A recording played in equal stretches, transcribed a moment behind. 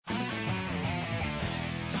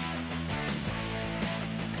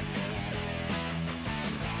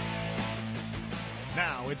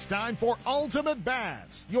it's time for Ultimate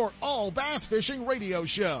Bass, your all bass fishing radio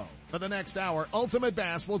show. For the next hour, Ultimate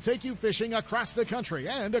Bass will take you fishing across the country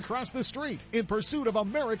and across the street in pursuit of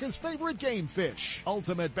America's favorite game fish.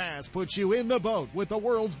 Ultimate Bass puts you in the boat with the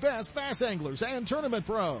world's best bass anglers and tournament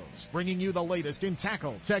pros, bringing you the latest in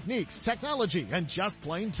tackle, techniques, technology, and just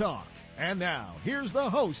plain talk. And now, here's the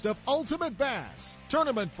host of Ultimate Bass,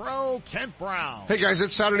 Tournament Pro Kent Brown. Hey guys,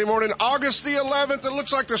 it's Saturday morning, August the 11th. It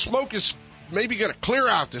looks like the smoke is maybe going to clear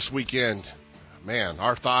out this weekend. Man,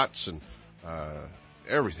 our thoughts and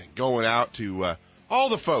everything going out to all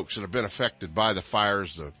the folks that have been affected by the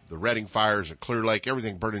fires, the Redding fires at Clear Lake,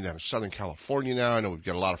 everything burning down in Southern California now. I know we've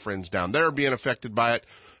got a lot of friends down there being affected by it.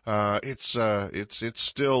 It's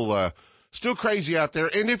still crazy out there.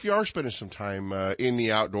 And if you are spending some time in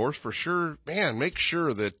the outdoors, for sure, man, make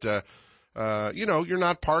sure that you're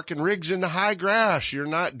not parking rigs in the high grass. You're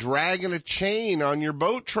not dragging a chain on your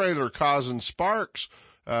boat trailer causing sparks.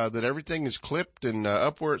 That everything is clipped and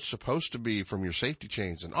up where it's supposed to be from your safety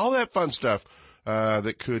chains and all that fun stuff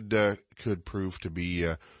that could prove to be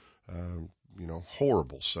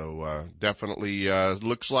horrible. So definitely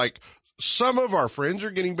looks like some of our friends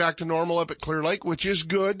are getting back to normal up at Clear Lake, which is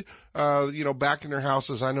good. Back in their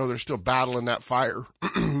houses. I know they're still battling that fire,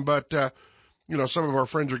 but some of our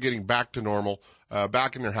friends are getting back to normal,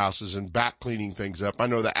 back in their houses and back cleaning things up. I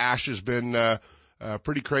know the ash has been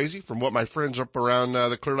pretty crazy from what my friends up around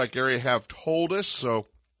the Clear Lake area have told us. So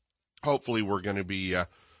hopefully we're going to be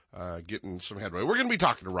getting some headway. We're going to be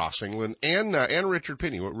talking to Ross England and Richard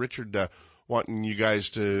Penny. Richard wanting you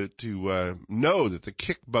guys to know that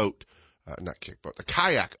the the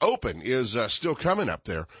Kayak Open is still coming up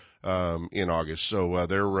there in August. So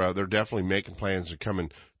they're definitely making plans of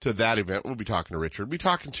coming to that event. We'll be talking to Richard. We'll be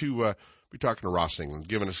talking to Ross England,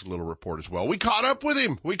 giving us a little report as well. We caught up with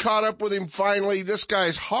him finally. This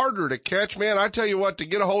guy's harder to catch, man. I tell you what, to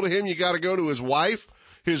get a hold of him, you got to go to his wife,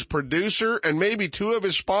 his producer, and maybe two of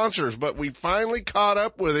his sponsors. But we finally caught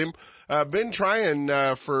up with him. Been trying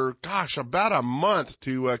for about a month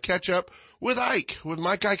to catch up with Mike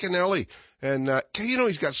Iaconelli. And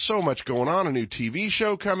he's got so much going on. A new TV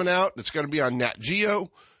show coming out that's going to be on Nat Geo.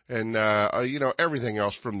 And, everything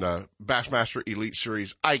else from the Bassmaster Elite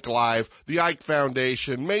Series, Ike Live, the Ike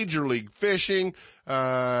Foundation, Major League Fishing,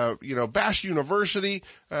 Bass University.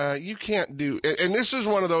 You can't do, and this is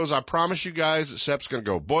one of those, I promise you guys that Sep's gonna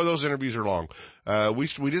go, boy, those interviews are long.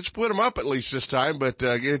 We did split them up at least this time, but,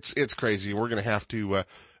 it's crazy. We're gonna have to,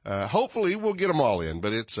 hopefully we'll get them all in,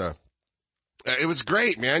 but it was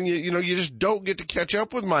great, man. You just don't get to catch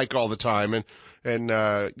up with Mike all the time. And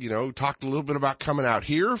talked a little bit about coming out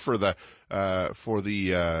here for the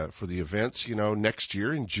events, next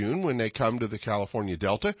year in June when they come to the California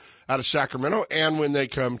Delta out of Sacramento and when they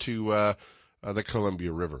come to, the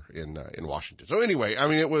Columbia River in Washington. So anyway, I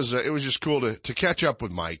mean, it was just cool to catch up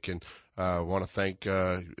with Mike and, want to thank,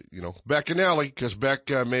 Iaconelli, cause Beck,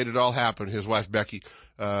 made it all happen. His wife, Becky,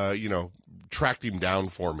 tracked him down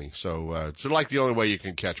for me. So like the only way you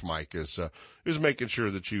can catch Mike is making sure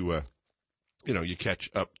that you catch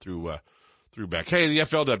up through Beck. Hey, the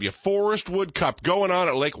FLW Forest Wood Cup going on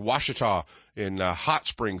at Lake Washita in, Hot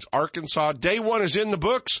Springs, Arkansas. Day one is in the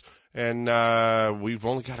books and, we've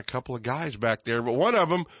only got a couple of guys back there, but one of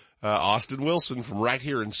them, Austin Wilson from right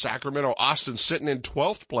here in Sacramento. Austin sitting in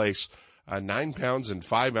 12th place, 9 pounds and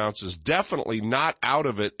 5 ounces. Definitely not out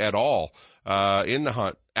of it at all, in the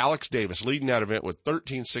hunt. Alex Davis leading that event with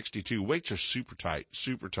 13.62. Weights are super tight.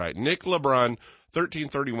 Nick LeBrun,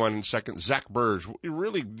 13.31 in second. Zach Burge.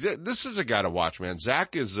 Really, this is a guy to watch, man.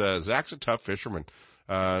 Zach's a tough fisherman.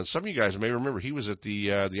 Some of you guys may remember he was at the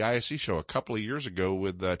ISC show a couple of years ago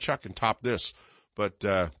with, Chuck and topped this, but,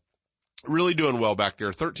 really doing well back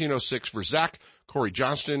there. 13.06 for Zach. Corey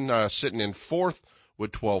Johnston, sitting in fourth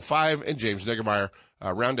with 12.5 and James Niggemeyer,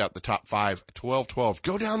 round out the top five, 12.12.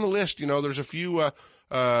 Go down the list. There's a few of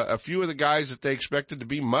the guys that they expected to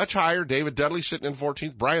be much higher. David Dudley sitting in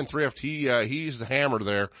 14th. Brian Thrift, he's the hammer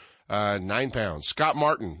there, 9 pounds. Scott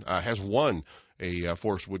Martin, has won a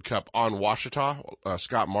Forest Wood Cup on Washita.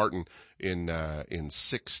 Scott Martin in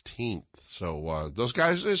 16th. So, those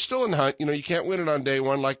guys are still in the hunt. You can't win it on day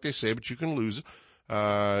one, like they say, but you can lose.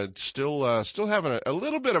 Still having a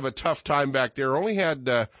little bit of a tough time back there. Only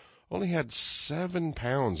had 7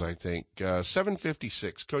 pounds, I think,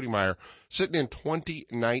 756. Cody Meyer sitting in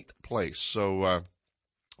 29th place. So, a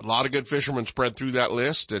lot of good fishermen spread through that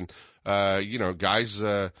list. And, guys,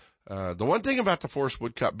 the one thing about the Forest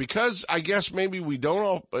Wood Cup, because I guess maybe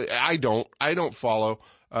I don't follow,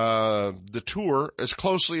 the tour as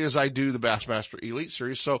closely as I do the Bassmaster Elite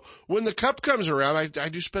Series. So when the cup comes around, I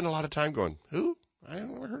do spend a lot of time going, I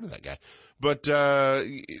never heard of that guy. But,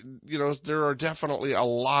 you know, there are definitely a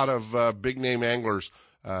lot of big name anglers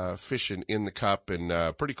fishing in the Cup,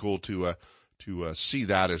 and pretty cool to see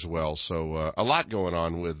that as well. So a lot going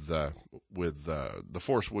on with the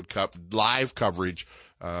Forest Wood Cup live coverage.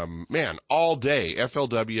 Man, all day.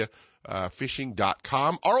 FLW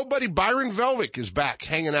fishing.com. Our old buddy Byron Velvick is back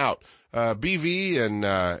hanging out. BV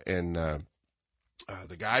and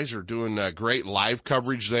the guys are doing great live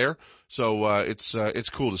coverage there. So it's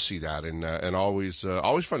cool to see that, and always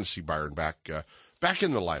fun to see Byron back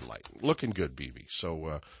in the limelight, looking good, BV.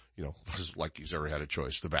 So you know, like he's ever had a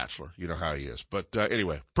choice, The Bachelor. You know how he is. But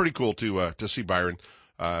anyway, pretty cool to see Byron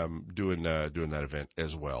doing that event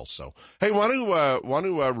as well. So hey, want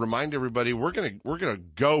to remind everybody we're gonna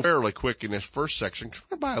go fairly quick in this first section.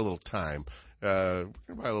 We're gonna buy a little time. We're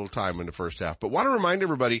gonna buy a little time in the first half, but want to remind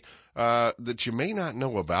everybody that you may not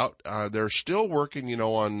know about. They're still working, you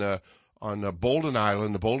know, on Bolden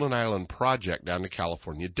Island, the Bolden Island project down the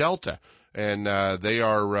California Delta, and they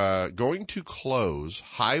are going to close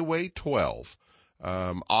Highway 12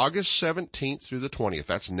 August 17th through the 20th.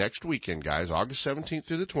 That's next weekend, guys. August 17th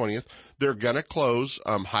through the 20th. They're going to close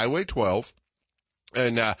Highway 12,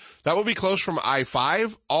 and that will be closed from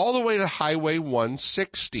I-5 all the way to Highway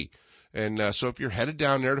 160. And so if you're headed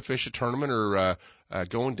down there to fish a tournament or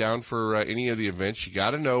going down for any of the events, you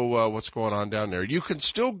got to know what's going on down there. You can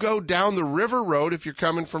still go down the river road if you're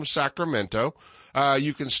coming from Sacramento.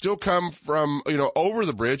 You can still come from, you know, over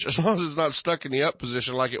the bridge, as long as it's not stuck in the up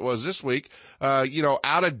position like it was this week. You know,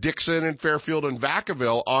 out of Dixon and Fairfield and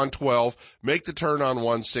Vacaville on 12, make the turn on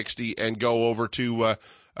 160 and go over to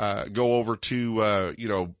you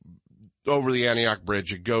know, over the Antioch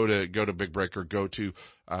Bridge and go to Big Breaker, go to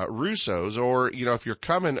Russo's, or, you know, if you're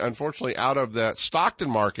coming, unfortunately, out of that Stockton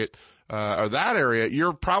market, or that area,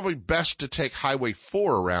 you're probably best to take Highway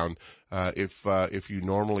 4 around, if you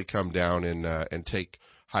normally come down and take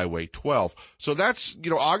Highway 12. So that's, you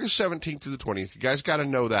know, August 17th to the 20th. You guys got to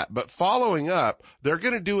know that. But following up, they're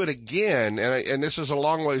going to do it again. And this is a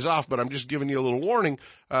long ways off, but I'm just giving you a little warning.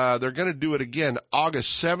 They're going to do it again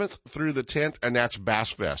August 7th through the 10th, and that's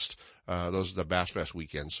Bass Fest. Those are the Bass Fest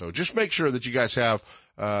weekends. So just make sure that you guys have,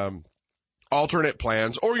 alternate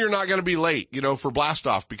plans, or you're not going to be late, you know, for blast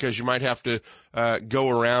off, because you might have to, go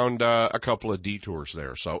around, a couple of detours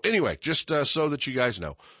there. So anyway, just, so that you guys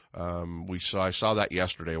know, I saw that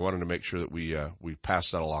yesterday. I wanted to make sure that we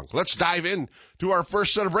pass that along. Let's dive in to our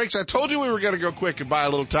first set of breaks. I told you we were going to go quick and buy a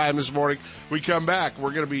little time this morning. We come back,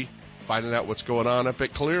 we're going to be finding out what's going on up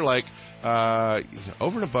at Clear Lake,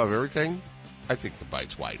 over and above everything. I think the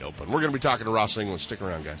bite's wide open. We're going to be talking to Ross England. Stick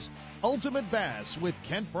around, guys. Ultimate Bass with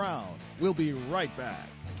Kent Brown. We'll be right back.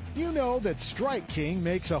 You know that Strike King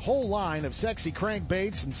makes a whole line of sexy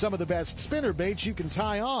crankbaits and some of the best spinner baits you can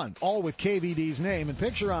tie on, all with KVD's name and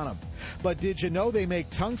picture on them. But did you know they make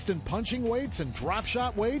tungsten punching weights and drop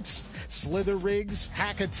shot weights? Slither rigs,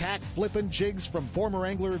 hack attack flippin' jigs from former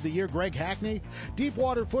Angler of the Year Greg Hackney, deep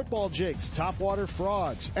water football jigs, top water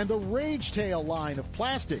frogs, and the Rage Tail line of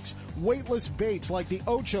plastics, weightless baits like the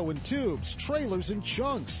Ocho and tubes, trailers and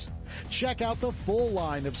chunks. Check out the full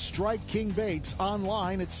line of Strike King baits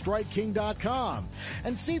online at StrikeKing.com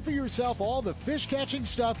and see for yourself all the fish-catching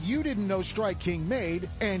stuff you didn't know Strike King made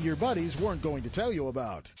and your buddies weren't going to tell you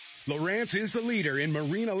about. Lowrance is the leader in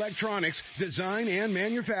marine electronics, design, and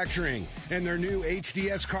manufacturing. And their new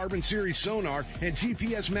HDS Carbon Series sonar and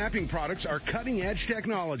GPS mapping products are cutting-edge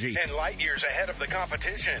technology and light years ahead of the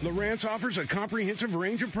competition. Lowrance offers a comprehensive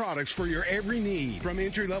range of products for your every need, from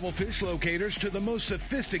entry-level fish locators to the most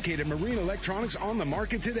sophisticated marine electronics on the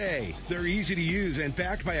market today. They're easy to use and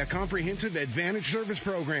backed by a comprehensive Advantage service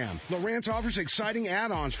program. Lowrance offers exciting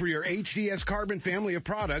add-ons for your HDS Carbon family of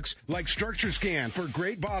products, like Structure Scan for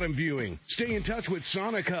great bottom viewing. Stay in touch with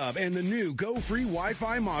Sonic Hub and the new Go Free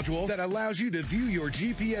Wi-Fi module that allows you to view your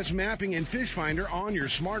GPS mapping and fish finder on your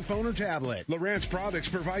smartphone or tablet. Lowrance products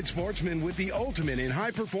provide sportsmen with the ultimate in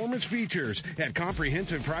high-performance features at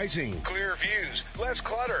comprehensive pricing. Clear views, less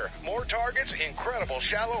clutter, more targets, incredible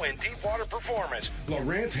shallow and deep water performance.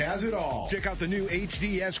 Lowrance has it all. Check out the new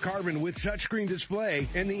HDS Carbon with touchscreen display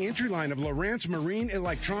and the entry line of Lowrance Marine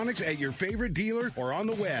Electronics at your favorite dealer or on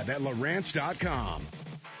the web at Lowrance.com.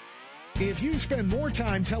 If you spend more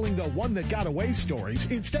time telling the one that got away stories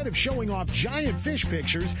instead of showing off giant fish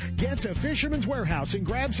pictures, get to Fisherman's Warehouse and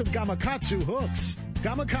grab some Gamakatsu hooks.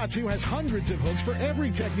 Gamakatsu has hundreds of hooks for every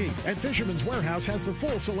technique, and Fisherman's Warehouse has the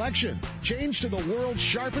full selection. Change to the world's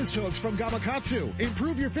sharpest hooks from Gamakatsu.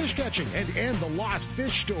 Improve your fish catching and end the lost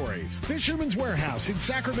fish stories. Fisherman's Warehouse in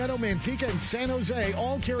Sacramento, Manteca, and San Jose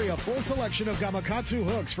all carry a full selection of Gamakatsu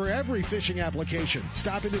hooks for every fishing application.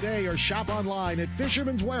 Stop in today or shop online at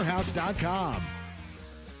fishermanswarehouse.com.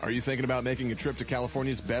 Are you thinking about making a trip to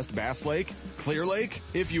California's best bass lake, Clear Lake?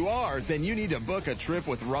 If you are, then you need to book a trip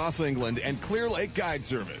with Ross England and Clear Lake Guide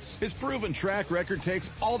Service. His proven track record takes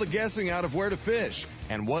all the guessing out of where to fish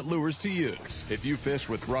and what lures to use. If you fish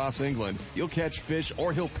with Ross England, you'll catch fish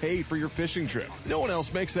or he'll pay for your fishing trip. No one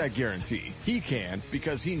else makes that guarantee. He can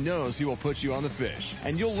because he knows he will put you on the fish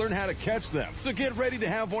and you'll learn how to catch them. So get ready to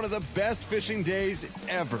have one of the best fishing days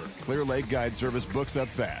ever. Clear Lake Guide Service books up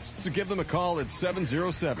fast. So give them a call at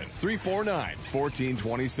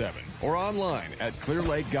 707-349-1427 or online at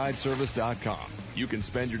clearlakeguideservice.com. You can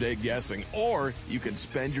spend your day guessing or you can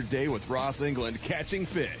spend your day with Ross England catching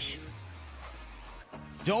fish.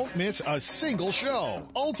 Don't miss a single show.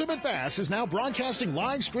 Ultimate Bass is now broadcasting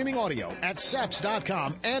live streaming audio at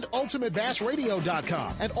seps.com and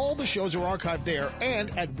ultimatebassradio.com. And all the shows are archived there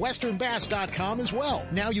and at westernbass.com as well.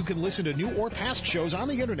 Now you can listen to new or past shows on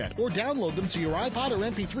the internet or download them to your iPod or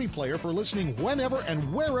MP3 player for listening whenever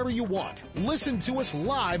and wherever you want. Listen to us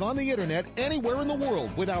live on the internet anywhere in the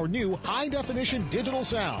world with our new high-definition digital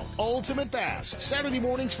sound. Ultimate Bass, Saturday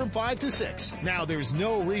mornings from 5 to 6. Now there's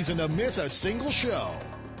no reason to miss a single show.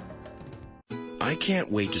 I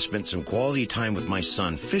can't wait to spend some quality time with my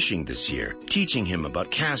son fishing this year, teaching him about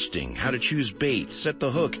casting, how to choose baits, set the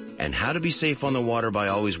hook, and how to be safe on the water by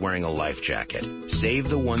always wearing a life jacket. Save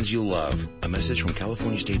the ones you love. A message from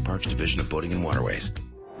California State Parks Division of Boating and Waterways.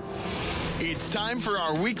 It's time for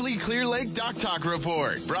our weekly Clear Lake Dock Talk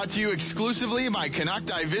Report, brought to you exclusively by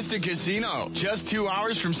Canocti Vista Casino, just 2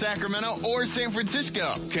 hours from Sacramento or San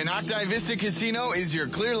Francisco. Canocti Vista Casino is your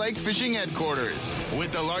Clear Lake fishing headquarters.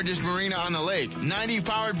 With the largest marina on the lake, 90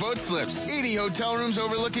 powered boat slips, 80 hotel rooms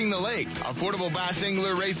overlooking the lake, affordable bass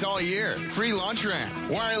angler rates all year, free launch ramp,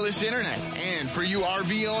 wireless internet, and for you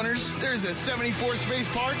RV owners, there's a 74 space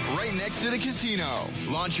park right next to the casino.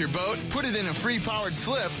 Launch your boat, put it in a free powered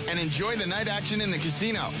slip, and enjoy the night action in the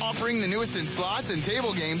casino, offering the newest in slots and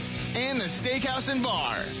table games and the steakhouse and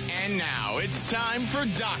bar. And now it's time for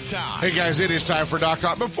Dock Talk. Hey guys, it is time for Dock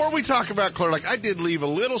Talk. Before we talk about Clear Lake, I did leave a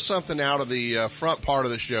little something out of the front part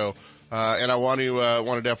of the show, and I want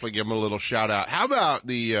to definitely give them a little shout out. How about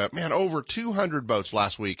the over 200 boats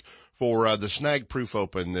last week for the Snag Proof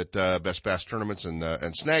Open that Best Bass Tournaments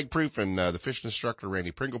and Snag Proof and the fishing instructor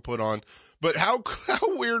Randy Pringle put on. But how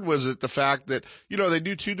weird was it, the fact that, they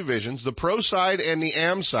do two divisions, the pro side and the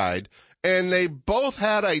am side, and they both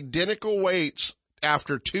had identical weights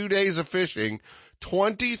after 2 days of fishing,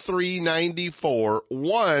 2394,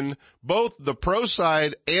 won both the pro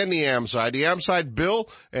side and the am side. The am side, Bill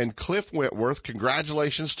and Cliff Wentworth,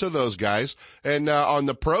 congratulations to those guys. And on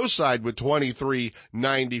the pro side with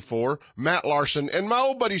 2394, Matt Larson and my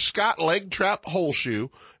old buddy Scott Leg Trap Holeshoe.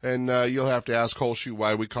 And you'll have to ask Holeshoe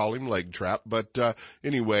why we call him Leg Trap. But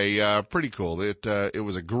anyway, pretty cool. It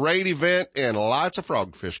was a great event and lots of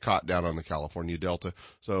frogfish caught down on the California Delta.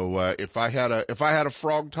 So if I had a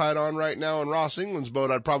frog tied on right now in Ross England's boat,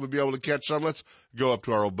 I'd probably be able to catch some. Let's go up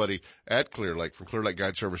to our old buddy at Clear Lake from Clear Lake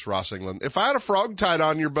Guide Service, Ross England. If I had a frog tied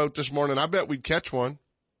on your boat this morning, I bet we'd catch one.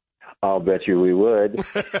 I'll bet you we would.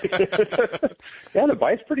 Yeah, the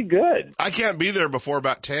bite's pretty good. I can't be there before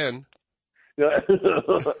about 10.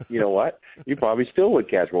 You know what? You probably still would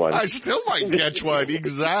catch one. I still might catch one.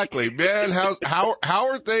 Exactly. Man, how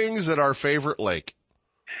are things at our favorite lake?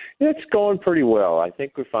 It's going pretty well. I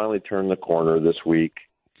think we finally turned the corner this week.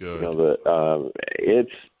 Good.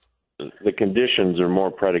 The conditions are more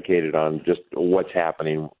predicated on just what's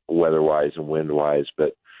happening weather-wise and wind-wise,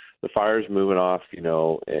 but the fire's moving off, in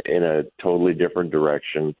a totally different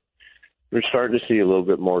direction. We're starting to see a little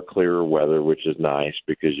bit more clearer weather, which is nice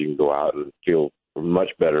because you can go out and feel much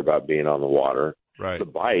better about being on the water. Right. The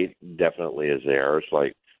bite definitely is there. It's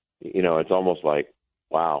like, it's almost like,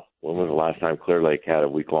 wow, when was the last time Clear Lake had a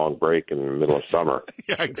week-long break in the middle of summer?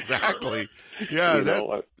 Yeah, exactly. Yeah,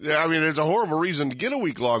 it's a horrible reason to get a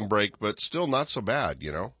week-long break, but still not so bad,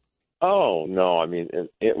 Oh, no,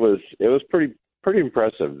 it was pretty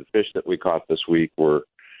impressive. The fish that we caught this week were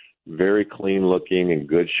very clean-looking, in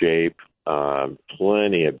good shape,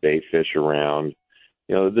 plenty of bait fish around.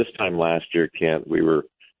 This time last year, Kent,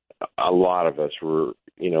 a lot of us were,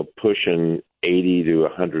 pushing 80 to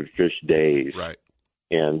 100 fish days. Right.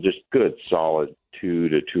 And just good, solid 2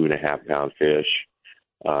 to 2.5 pound fish.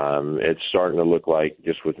 It's starting to look like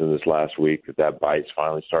just within this last week that bite's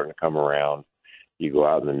finally starting to come around. You go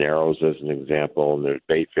out in the Narrows as an example, and there's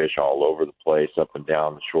bait fish all over the place, up and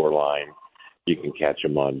down the shoreline. You can catch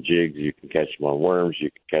them on jigs. You can catch them on worms.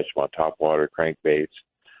 You can catch them on topwater crankbaits.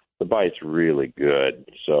 The bite's really good,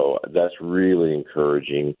 so that's really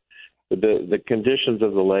encouraging. The conditions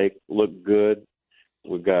of the lake look good.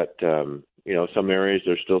 We've got, some areas,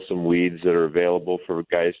 there's still some weeds that are available for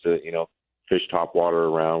guys to, fish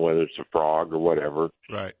topwater around, whether it's a frog or whatever.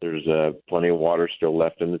 Right. There's plenty of water still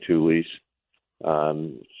left in the Tules.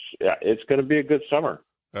 It's going to be a good summer.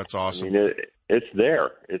 That's awesome. I mean, it's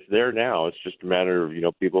there. It's there now. It's just a matter of,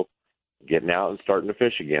 people getting out and starting to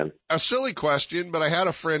fish again. A silly question, but I had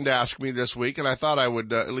a friend ask me this week, and I thought I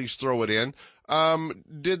would at least throw it in.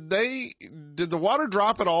 Did the water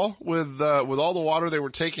drop at all with all the water they were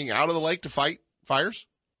taking out of the lake to fight fires?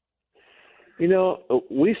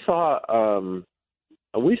 We saw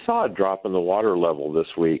a drop in the water level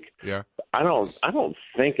this week. Yeah. I don't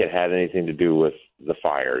think it had anything to do with the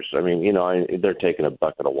fires. I mean, they're taking a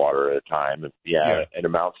bucket of water at a time, and it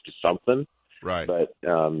amounts to something. Right. But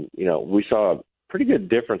we saw a pretty good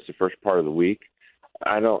difference the first part of the week.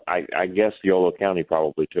 I guess Yolo County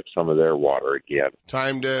probably took some of their water again.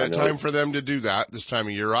 Time for them to do that this time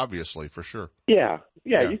of year, obviously, for sure. Yeah.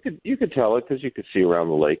 You could tell it because you could see around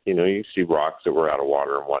the lake. You could see rocks that were out of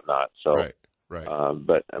water and whatnot. So, right.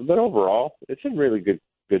 But overall, it's in really good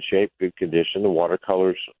shape, good condition. The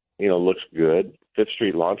watercolors, looks good. Fifth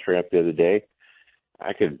Street launch ramp the other day,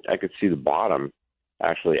 I could see the bottom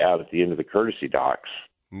actually out at the end of the courtesy docks.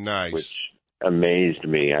 Nice. Which amazed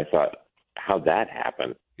me. I thought, how'd that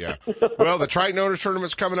happen? Yeah. Well, the Triton Owners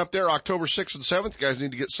Tournament's coming up there October 6th and 7th. You guys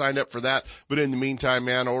need to get signed up for that. But in the meantime,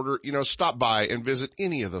 man, stop by and visit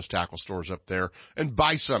any of those tackle stores up there and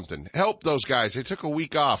buy something. Help those guys. They took a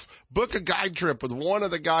week off. Book a guide trip with one of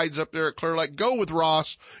the guides up there at Clear Lake. Go with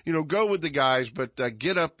Ross, go with the guys, but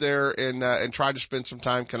get up there and try to spend some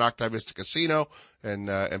time Canocti Vista Casino and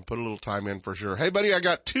put a little time in for sure. Hey, buddy, I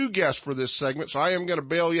got two guests for this segment, so I am going to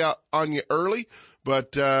bail you out on you early.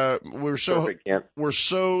 But it's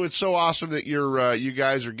so awesome that you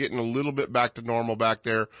guys are getting a little bit back to normal back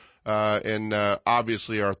there. And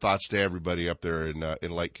obviously our thoughts to everybody up there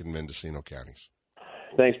in Lake and Mendocino counties.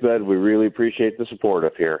 Thanks, bud. We really appreciate the support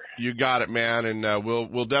up here. You got it, man. And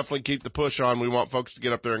we'll definitely keep the push on. We want folks to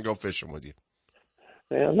get up there and go fishing with you.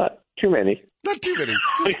 Yeah, not too many. Not too many.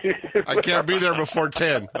 I can't be there before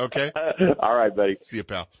 10. Okay. All right, buddy. See you,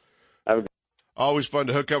 pal. Have a good Always fun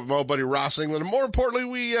to hook up with my old buddy Ross England. And more importantly,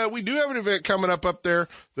 we do have an event coming up there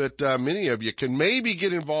that many of you can maybe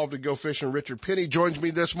get involved and go fishing. Richard Penny joins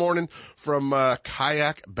me this morning from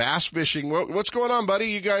Kayak Bass Fishing. What's going on, buddy?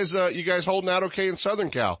 You guys holding out okay in Southern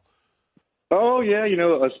Cal? Oh, yeah,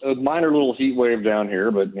 a minor little heat wave down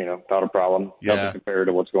here, but, not a problem. Yeah. Nothing compared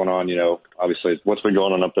to what's going on, obviously what's been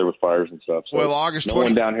going on up there with fires and stuff. So well, no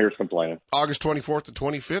one down here is complaining. August 24th to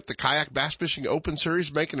 25th, the Kayak Bass Fishing Open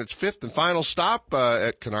Series making its fifth and final stop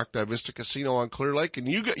at Canocti Vista Casino on Clear Lake. And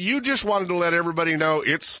you just wanted to let everybody know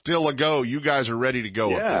it's still a go. You guys are ready to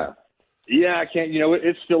go up there. Yeah, I can't,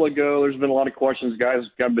 it's still a go. There's been a lot of questions. Guys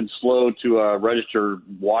have been slow to register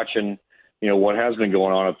watching what has been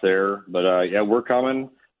going on up there. But, we're coming.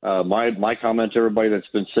 My comment to everybody that's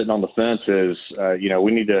been sitting on the fence is,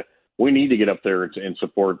 we need to get up there and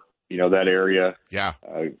support, that area. Yeah.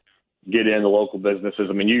 Get in the local businesses.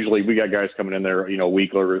 I mean, usually we got guys coming in there, a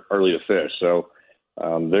week early to fish. So,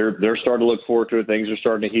 they're starting to look forward to it. Things are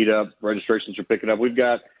starting to heat up. Registrations are picking up. We've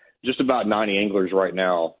got just about 90 anglers right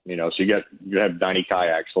now, so you have 90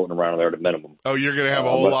 kayaks floating around there at a minimum. Oh, you're going to have a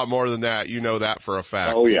whole lot more than that. You know that for a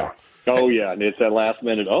fact. Oh, yeah. Oh, yeah. And it's that last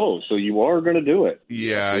minute, so you are going to do it.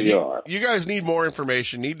 Yeah. Yes, you guys need more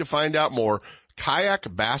information, need to find out more.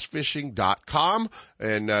 kayakbassfishing.com.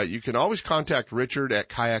 And you can always contact Richard at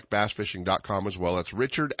kayakbassfishing.com as well. That's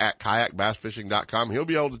Richard at kayakbassfishing.com. He'll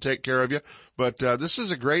be able to take care of you. But this is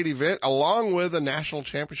a great event along with a national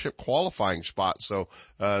championship qualifying spot. So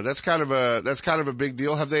that's kind of a big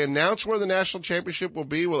deal. Have they announced where the national championship will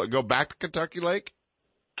be? Will it go back to Kentucky Lake?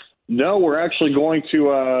 No, we're actually going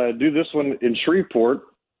to do this one in Shreveport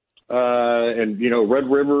and Red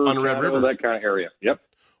River, on Red River, that kind of area. Yep.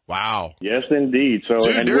 Wow. Yes, indeed. So,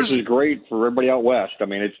 Dude, which is great for everybody out west. I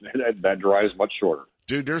mean, that drive is much shorter.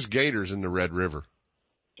 Dude, there's gators in the Red River.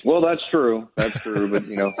 Well, that's true. But as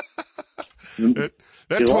long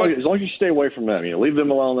as you stay away from them, leave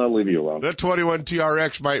them alone, they'll leave you alone. That 21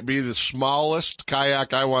 TRX might be the smallest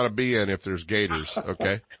kayak I want to be in if there's gators.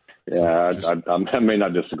 Okay. Yeah, I may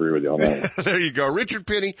not disagree with you on that. There you go. Richard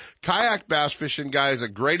Penny, kayak bass fishing, guys. A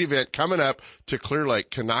great event coming up to Clear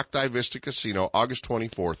Lake, Canocti Vista Casino, August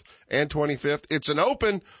 24th and 25th. It's an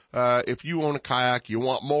open. If you own a kayak, you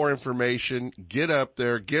want more information, get up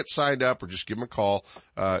there, get signed up, or just give them a call.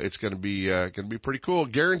 It's going to be pretty cool.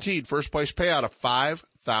 Guaranteed first place payout of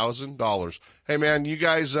 $5,000. Hey man, you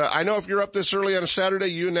guys, I know if you're up this early on a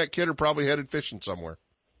Saturday, you and that kid are probably headed fishing somewhere.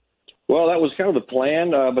 Well, that was kind of the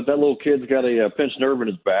plan, but that little kid's got a pinched nerve in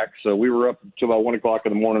his back, so we were up until about 1 o'clock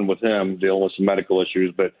in the morning with him dealing with some medical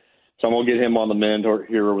issues. But so I'm going to get him on the mend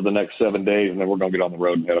here over the next 7 days, and then we're going to get on the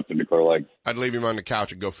road and head up to Clear Lake. I'd leave him on the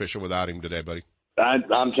couch and go fishing without him today, buddy.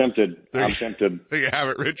 I'm tempted. I'm tempted. There you have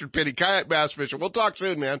it, Richard Penny, kayak bass fishing. We'll talk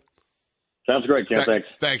soon, man. Sounds great, Ken. Thanks.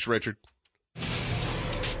 Thanks, Richard.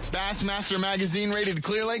 Bassmaster Magazine rated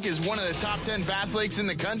Clear Lake as one of the top 10 bass lakes in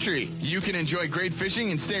the country. You can enjoy great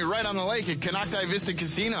fishing and stay right on the lake at Canocti Vista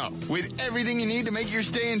Casino. With everything you need to make your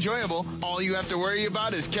stay enjoyable, all you have to worry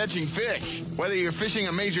about is catching fish. Whether you're fishing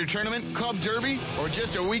a major tournament, club derby, or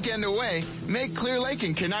just a weekend away, make Clear Lake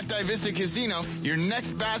and Canocti Vista Casino your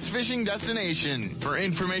next bass fishing destination. For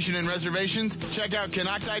information and reservations, check out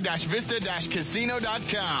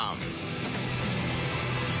canocti-vista-casino.com.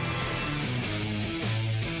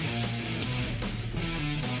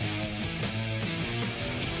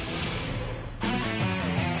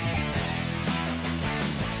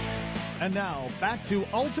 And now, back to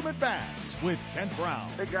Ultimate Bass with Kent Brown.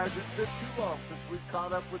 Hey, guys, it's been too long since we've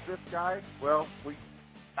caught up with this guy. Well,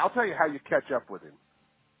 I'll tell you how you catch up with him.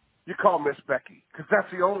 You call Miss Becky, because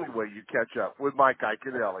that's the only way you catch up with Mike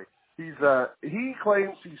Iaconelli. He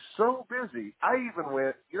claims he's so busy. I even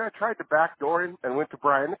went, I tried to backdoor him and went to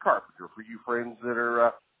Brian the Carpenter. For you friends that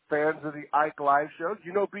are fans of the Ike Live shows,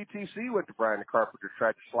 BTC went to Brian the Carpenter,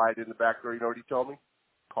 tried to slide in the back door. You know what he told me?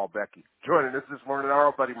 Call Becky. Joining us this morning, our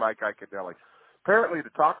old buddy Mike Iaconelli. Apparently, to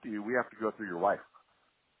talk to you, we have to go through your wife.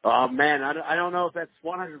 Oh, man, I don't know if that's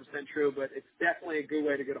 100% true, but it's definitely a good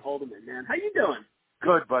way to get a hold of me, man. How you doing?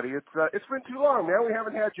 Good, buddy. It's been too long, man. We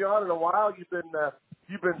haven't had you on in a while. You've been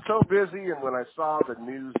so busy, and when I saw the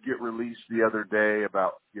news get released the other day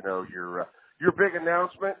about your big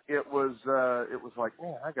announcement, it was like,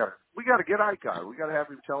 man, we got to get Ike on. We got to have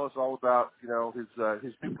him tell us all about his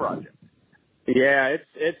new project. Yeah,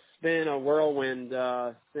 it's been a whirlwind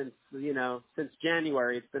since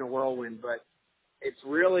January. It's been a whirlwind, but it's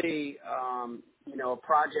really a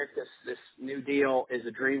project. This new deal is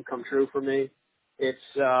a dream come true for me. It's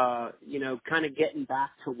kind of getting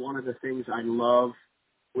back to one of the things I love,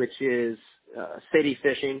 which is city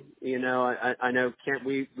fishing. I know Kent.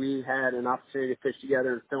 We had an opportunity to fish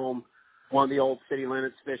together and film one of the old city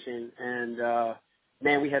limits fishing, and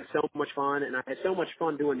man, we had so much fun, and I had so much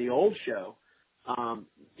fun doing the old show.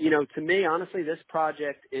 To me, honestly, this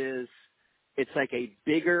project it's like a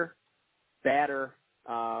bigger, badder,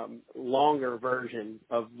 longer version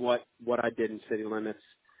of what I did in City Limits.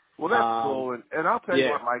 Well, that's cool. And I'll tell you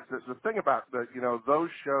what, Mike, the thing about those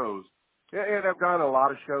shows, and I've done a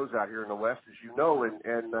lot of shows out here in the West, as you know,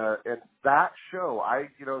 and that show, I,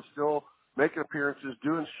 still making appearances,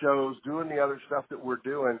 doing shows, doing the other stuff that we're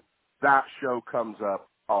doing, that show comes up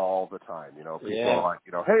all the time. People are like,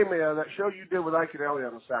 hey, man, that show you did with Iaconelli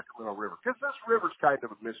on the Sacramento River. Because this river's kind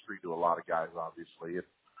of a mystery to a lot of guys, obviously.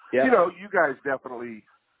 You guys definitely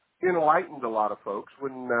enlightened a lot of folks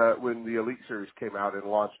when the Elite Series came out and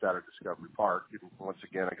launched out of Discovery Park. And once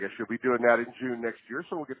again, I guess you'll be doing that in June next year,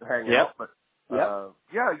 so we'll get to hang out. But,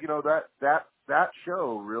 that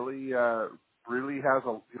show really has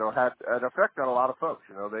had an effect on a lot of folks.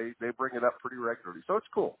 They bring it up pretty regularly. So it's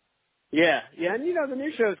cool. Yeah, and the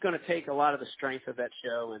new show is going to take a lot of the strength of that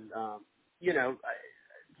show, and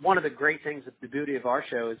one of the great things, the beauty of our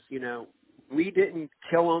show is, we didn't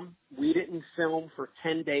kill them, we didn't film for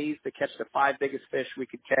 10 days to catch the 5 biggest fish we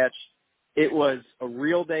could catch. It was a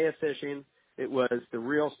real day of fishing. It was the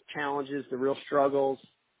real challenges, the real struggles.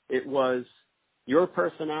 It was your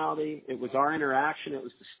personality. It was our interaction. It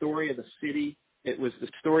was the story of the city. It was the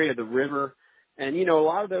story of the river. And, a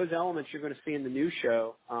lot of those elements you're going to see in the new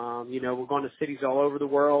show. We're going to cities all over the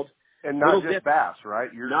world. And not just bass,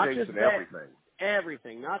 right? You're chasing everything.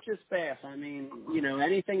 Everything, not just bass. I mean,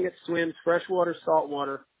 anything that swims, freshwater,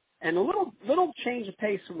 saltwater. And a little change of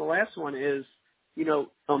pace from the last one is,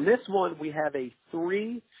 on this one we have a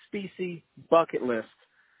 3-species bucket list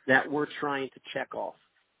that we're trying to check off.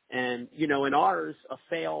 And, in ours, a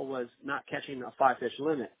fail was not catching a 5-fish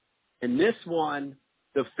limit. In this one,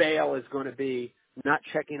 the fail is going to be not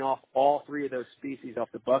checking off all 3 of those species off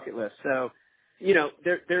the bucket list. So,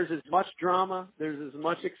 there's as much drama, there's as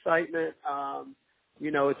much excitement,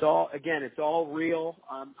 it's all real.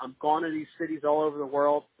 I'm gone to these cities all over the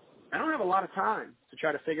world. I don't have a lot of time to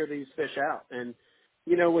try to figure these fish out. And,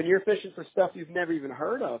 when you're fishing for stuff you've never even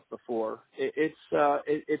heard of before, it's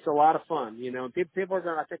a lot of fun, and people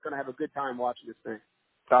are I think, going to have a good time watching this thing.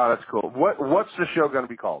 Oh, that's cool. What's the show going to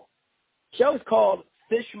be called? The show is called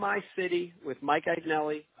Fish My City with Mike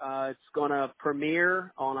Iaconelli. It's going to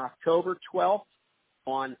premiere on October 12th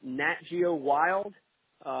on Nat Geo Wild,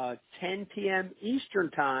 10 p.m. Eastern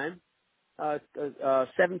Time,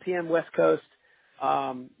 7 p.m. West Coast.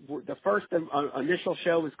 The first initial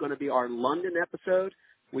show is going to be our London episode.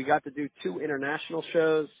 We got to do 2 international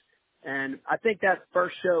shows, and I think that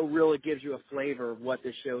first show really gives you a flavor of what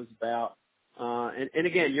this show's about. And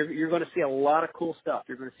again, you're going to see a lot of cool stuff.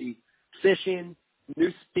 You're going to see fishing, new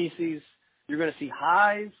species. You're going to see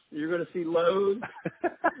highs. You're going to see lows.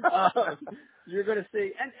 You're going to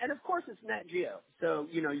see, and of course it's Nat Geo. So,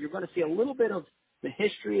 you're going to see a little bit of the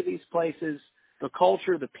history of these places, the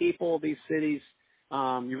culture, the people of these cities.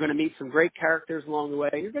 You're going to meet some great characters along the way.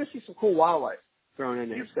 You're going to see some cool wildlife thrown in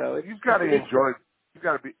there. So you've got to enjoy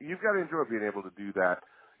being able to do that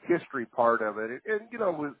history part of it. And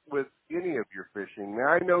with any of your fishing, now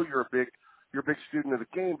I know you're a big student of the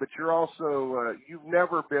game, but you're also you've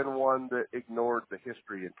never been one that ignored the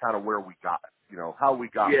history and kind of where we got, how we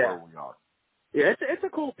got where we are. Yeah, it's a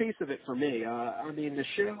cool piece of it for me. The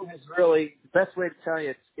show has really, the best way to tell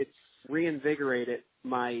you, it's reinvigorated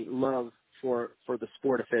my love for the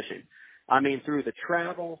sport of fishing. Through the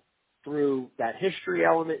travel, through that history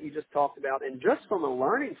element you just talked about, and just from a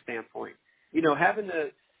learning standpoint, having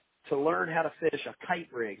to learn how to fish a kite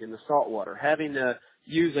rig in the saltwater, having to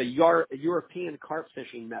use a European carp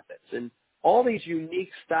fishing methods, and all these unique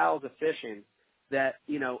styles of fishing that,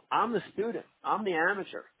 I'm the student, I'm the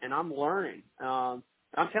amateur, and I'm learning. I'm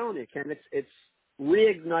telling you, Ken, it's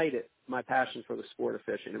reignited my passion for the sport of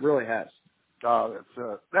fishing. It really has. Oh,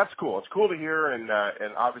 that's cool. It's cool to hear, and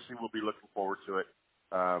obviously we'll be looking forward to it.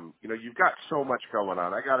 You've got so much going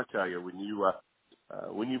on. I got to tell you, when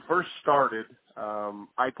you first started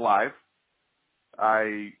Ike Live,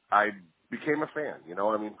 I became a fan.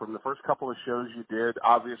 From the first couple of shows you did,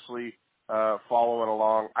 obviously following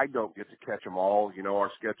along. I don't get to catch them all.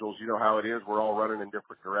 Our schedules. You know how it is. We're all running in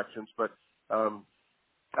different directions, but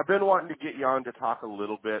I've been wanting to get you on to talk a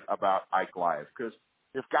little bit about Ike Live, because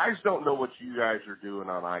if guys don't know what you guys are doing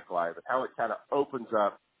on Ike Live and how it kind of opens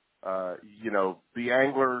up, the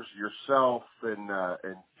anglers, yourself, and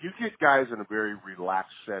you get guys in a very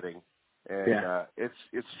relaxed setting, and it's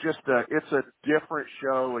a different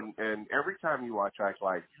show, and every time you watch Ike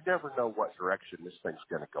Live, you never know what direction this thing's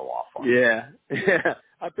going to go off on. Yeah,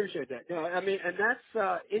 I appreciate that. And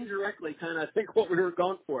that's indirectly kind of I think what we were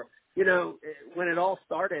going for. When it all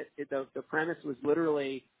started, the premise was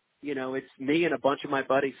literally, it's me and a bunch of my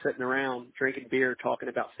buddies sitting around drinking beer, talking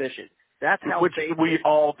about fishing. That's how which we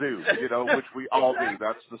all do, which we all do.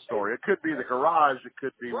 That's the story. It could be the garage, it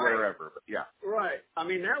could be wherever, but yeah. Right.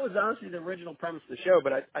 That was honestly the original premise of the show,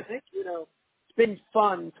 but I think, it's been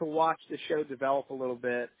fun to watch the show develop a little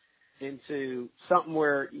bit into something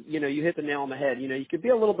where, you hit the nail on the head. You could be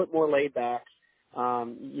a little bit more laid back.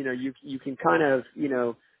 You can kind of,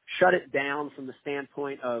 shut it down from the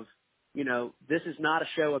standpoint of, this is not a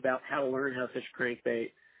show about how to learn how to fish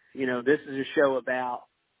crankbait. This is a show about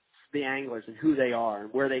the anglers and who they are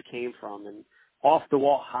and where they came from and off the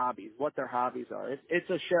wall hobbies, what their hobbies are. It's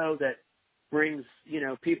a show that brings,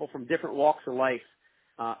 people from different walks of life,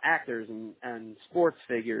 actors and sports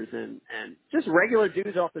figures and just regular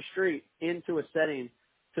dudes off the street into a setting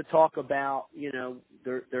to talk about,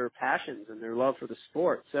 their passions and their love for the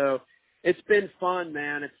sport. So it's been fun,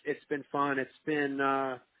 man. It's been fun. It's been,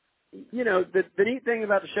 the neat thing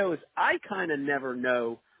about the show is I kind of never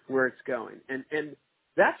know where it's going. And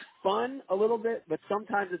that's fun a little bit, but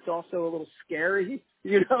sometimes it's also a little scary,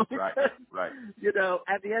 because, right.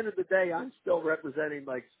 At the end of the day, I'm still representing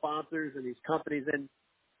like sponsors and these companies, and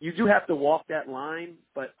you do have to walk that line,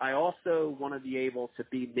 but I also want to be able to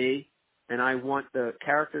be me, and I want the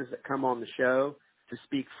characters that come on the show to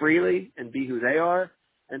speak freely and be who they are.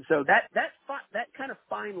 And so that kind of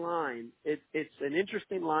fine line, it's an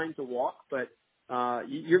interesting line to walk, but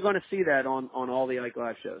you're going to see that on all the Ike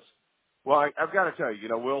Live shows. Well, I've got to tell you,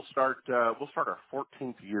 we'll start our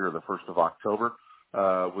 14th year the 1st of October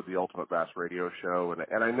with the Ultimate Bass Radio Show,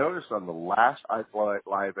 and I noticed on the last Ike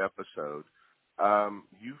Live episode,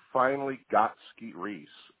 you finally got Skeet Reese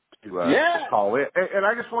to call in, and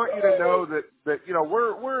I just want you to know that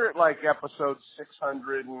we're at like episode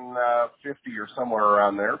 650 or somewhere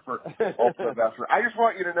around there for Ultimate Bass Radio. I just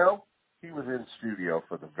want you to know he was in studio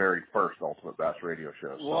for the very first Ultimate Bass Radio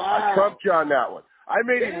Show. So wow. I trumped you on that one. I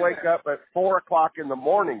made him wake up at 4:00 in the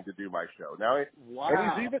morning to do my show. Now, wow.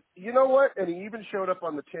 And he's even, you know what? And he even showed up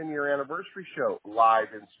on the 10-year anniversary show live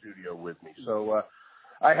in studio with me. So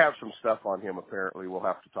I have some stuff on him. Apparently, we'll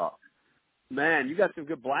have to talk. Man, you got some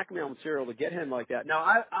good blackmail material to get him like that. No,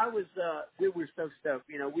 we were so stoked.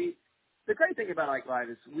 You know, the great thing about Ike Live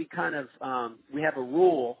is we kind of, we have a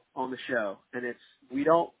rule on the show, and it's, we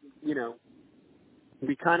don't, you know,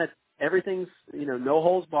 we kind of, everything's, you know, no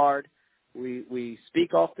holds barred. We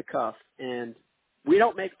speak off the cuff, and we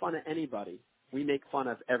don't make fun of anybody. We make fun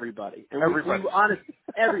of everybody. And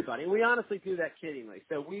everybody. And we honestly do that kiddingly.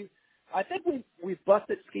 So I think we've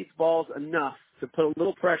busted Skeet's balls enough to put a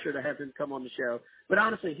little pressure to have him come on the show. But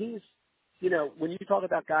honestly, he's, you know, when you talk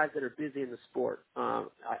about guys that are busy in the sport,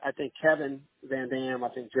 I think Kevin Van Dam, I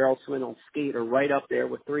think Gerald Swindle and Skeet are right up there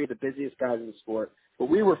with three of the busiest guys in the sport. But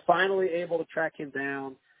we were finally able to track him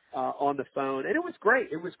down on the phone, and it was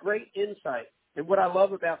great. It was great insight. And what I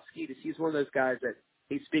love about Skeet is he's one of those guys that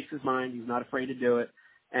he speaks his mind. He's not afraid to do it.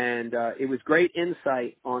 And it was great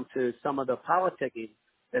insight onto some of the politicking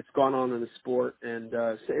that's gone on in the sport. And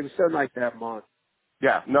so it was so nice to have him on.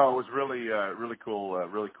 Yeah, no, it was really cool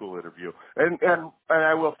interview. And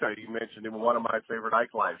I will tell you, you mentioned him. One of my favorite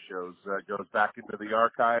Ike Live shows goes back into the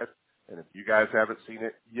archives. And if you guys haven't seen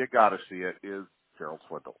it, you got to see it. Is Gerald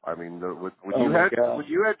Swindle. I mean, when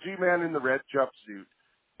you had G-Man in the red jumpsuit,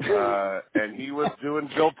 and he was doing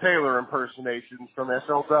Bill Taylor impersonations from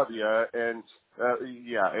SLW, and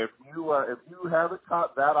if you haven't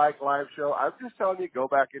caught that Ike Live show, I'm just telling you, go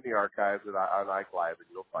back in the archives on Ike Live and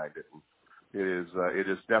you'll find it. And it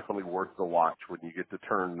is definitely worth the watch when you get to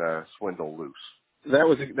turn Swindle loose. That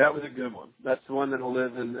was a good one. That's the one that'll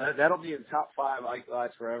live in. That'll be in top 5 Ike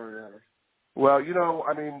Lives forever and ever. Well, you know,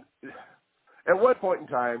 I mean, at one point in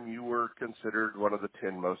time, you were considered one of the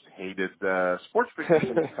 10 most hated sports figures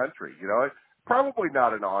in the country. You know, probably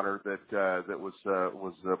not an honor that was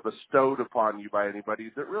bestowed upon you by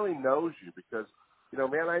anybody that really knows you, because, you know,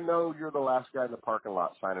 man, I know you're the last guy in the parking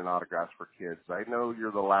lot signing autographs for kids. I know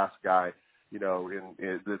you're the last guy, you know,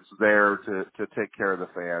 that's there to take care of the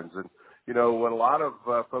fans. And, you know, what a lot of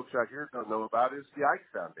folks out here don't know about is the Ike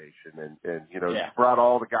Foundation. And you know, you brought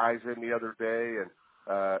all the guys in the other day and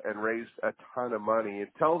raised a ton of money.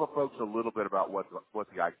 And tell the folks a little bit about what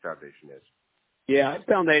the Ike Foundation is. Yeah, Ike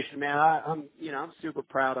Foundation, man, I'm super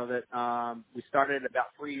proud of it. We started it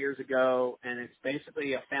about 3 years ago, and it's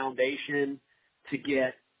basically a foundation to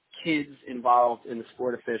get kids involved in the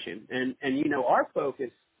sport of fishing. And you know, our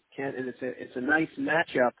focus, Kent, and it's a nice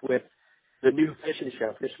matchup with the new fishing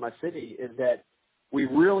show, Fish My City, is that we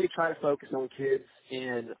really try to focus on kids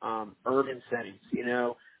in urban settings,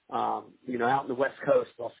 out in the West Coast,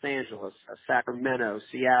 Los Angeles, Sacramento,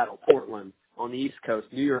 Seattle, Portland, on the East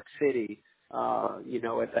Coast, New York City,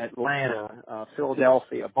 Atlanta,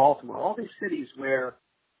 Philadelphia, Baltimore, all these cities where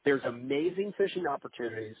there's amazing fishing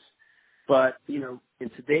opportunities. But, you know, in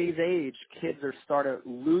today's age, kids are started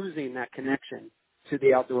losing that connection to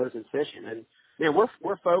the outdoors and fishing. And, man,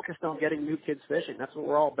 we're focused on getting new kids fishing. That's what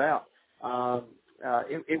we're all about.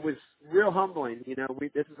 It was real humbling. You know,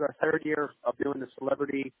 this is our 3rd year of doing the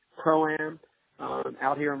Celebrity Pro-Am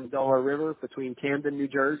out here on the Delaware River between Camden, New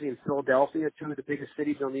Jersey, and Philadelphia, 2 of the biggest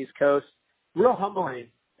cities on the East Coast. Real humbling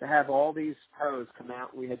to have all these pros come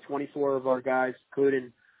out. We had 24 of our guys,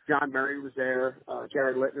 including John Murray was there,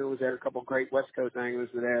 Jared Littner was there, a couple of great West Coast anglers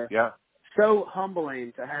were there. Yeah. So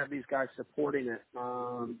humbling to have these guys supporting it.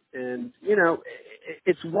 And, you know,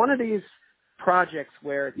 it's one of these projects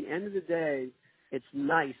where at the end of the day, it's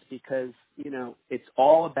nice because, you know, it's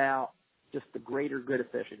all about just the greater good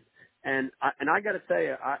of fishing. And I got to tell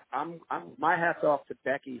you, I'm my hat's off to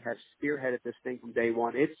Becky, has spearheaded this thing from day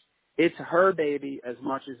one. It's her baby as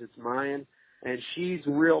much as it's mine, and she's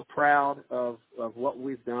real proud of what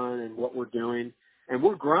we've done and what we're doing, and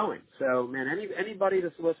we're growing. So, man, anybody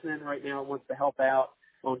that's listening right now wants to help out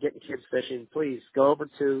on getting kids fishing, please go over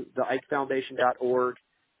to the IkeFoundation.org.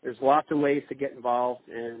 There's lots of ways to get involved,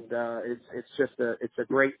 and it's a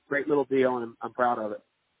great little deal, and I'm proud of it.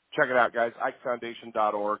 Check it out, guys,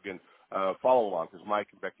 IkeFoundation.org, and follow along, because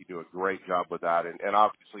Mike and Becky do a great job with that. And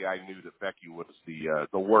obviously I knew that Becky was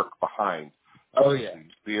the work behind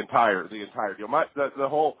the entire deal.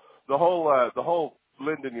 The whole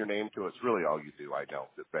lending your name to it's really all you do. I know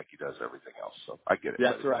that Becky does everything else, so I get it.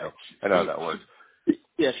 That's right. I know that works.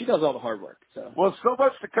 Yeah, she does all the hard work. So. Well, so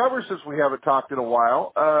much to cover since we haven't talked in a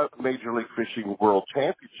while. Major League Fishing World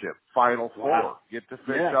Championship, Final Four. Wow. Get to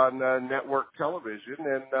fish on network television,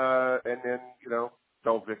 and then, you know,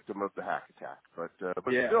 fell victim of the hack attack. But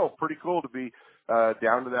still pretty cool to be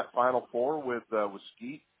down to that Final Four with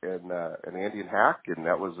Skeet and Andy and Hack, and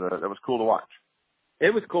that was cool to watch.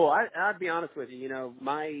 It was cool. I'd be honest with you. You know,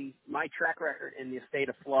 my track record in the state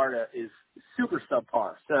of Florida is super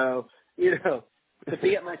subpar. So, you know, to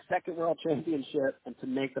be at my second world championship and to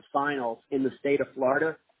make the finals in the state of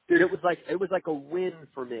Florida, dude, it was like a win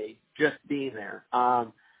for me just being there.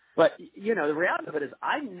 But you know, the reality of it is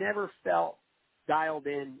I never felt dialed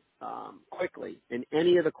in quickly in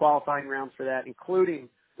any of the qualifying rounds for that, including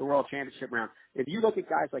the World Championship round. If you look at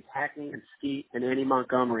guys like Hackney and Skeet and Andy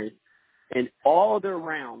Montgomery, in all of their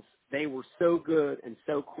rounds, they were so good and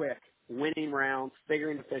so quick, winning rounds,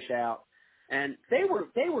 figuring the fish out, and they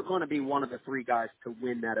were going to be one of the three guys to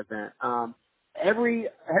win that event. Every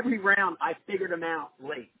round, I figured them out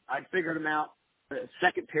late. I figured them out the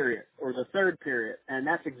second period or the third period, and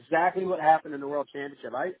that's exactly what happened in the World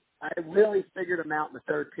Championship. I really figured them out in the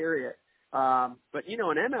third period. But you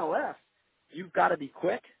know, in MLS, you've got to be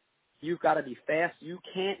quick. You've got to be fast. You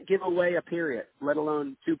can't give away a period, let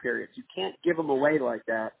alone two periods. You can't give them away like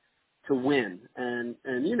that to win. And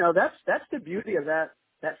you know, that's the beauty of that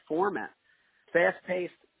format. Fast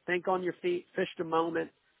paced, think on your feet, fish the moment.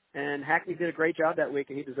 And Hackney did a great job that week,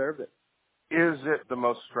 and he deserved it. Is it the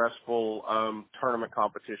most stressful tournament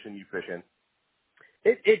competition you fish in?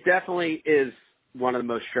 It definitely is one of the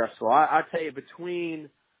most stressful. I'll tell you, between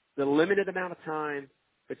the limited amount of time,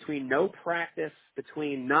 between no practice,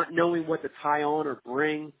 between not knowing what to tie on or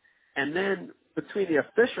bring, and then between the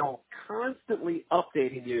official constantly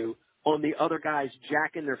updating you on the other guys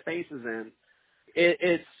jacking their faces in,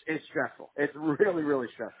 it's stressful. It's really, really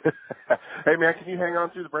stressful. Hey, man, can you hang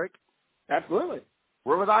on through the break? Absolutely.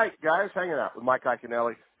 We're with Ike, guys, hanging out with Mike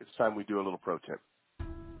Iaconelli. It's time we do a little pro tip.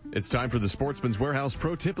 It's time for the Sportsman's Warehouse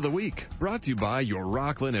Pro Tip of the Week, brought to you by your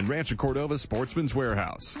Rockland and Rancho Cordova Sportsman's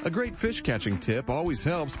Warehouse. A great fish catching tip always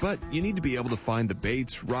helps, but you need to be able to find the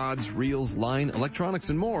baits, rods, reels, line, electronics,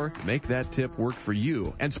 and more to make that tip work for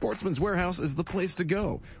you. And Sportsman's Warehouse is the place to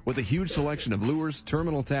go, with a huge selection of lures,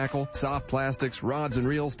 terminal tackle, soft plastics, rods and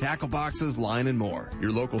reels, tackle boxes, line, and more.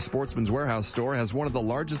 Your local Sportsman's Warehouse store has one of the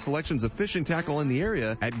largest selections of fishing tackle in the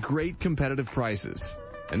area at great competitive prices.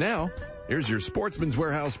 And now, here's your Sportsman's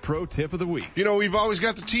Warehouse Pro Tip of the Week. You know, we've always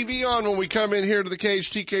got the TV on when we come in here to the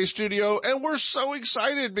KHTK studio, and we're so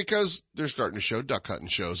excited because they're starting to show duck hunting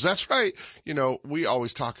shows. That's right. You know, we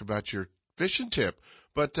always talk about your fishing tip,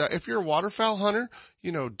 but if you're a waterfowl hunter,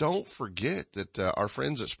 you know, don't forget that our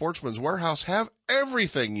friends at Sportsman's Warehouse have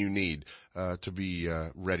everything you need to be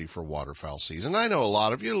ready for waterfowl season. I know a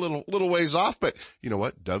lot of you a little ways off, but you know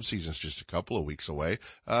what? Dove season's just a couple of weeks away.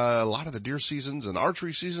 A lot of the deer seasons and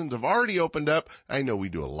archery seasons have already opened up. I know we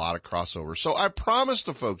do a lot of crossover. So I promised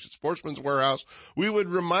the folks at Sportsman's Warehouse we would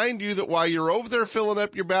remind you that while you're over there filling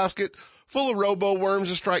up your basket full of robo worms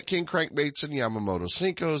and Strike King crankbaits and Yamamoto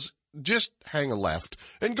Senkos, just hang a left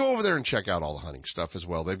and go over there and check out all the hunting stuff as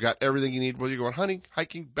well. They've got everything you need, whether you're going hunting,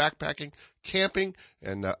 hiking, backpacking, camping,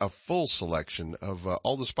 and a full selection of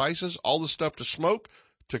all the spices, all the stuff to smoke,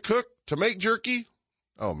 to cook, to make jerky.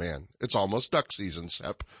 Oh man, it's almost duck season,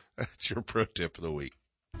 Sep. That's your pro tip of the week.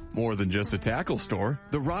 More than just a tackle store,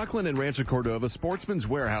 the Rockland and Rancho Cordova Sportsman's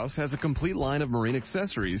Warehouse has a complete line of marine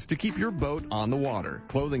accessories to keep your boat on the water.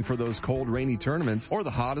 Clothing for those cold, rainy tournaments or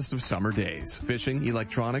the hottest of summer days. Fishing,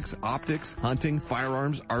 electronics, optics, hunting,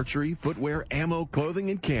 firearms, archery, footwear, ammo, clothing,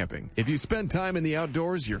 and camping. If you spend time in the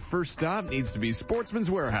outdoors, your first stop needs to be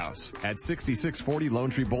Sportsman's Warehouse at 6640 Lone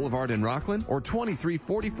Tree Boulevard in Rockland or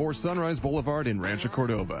 2344 Sunrise Boulevard in Rancho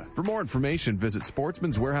Cordova. For more information, visit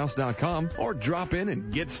sportsmanswarehouse.com or drop in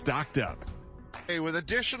and get stocked up. Hey, with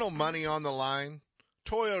additional money on the line,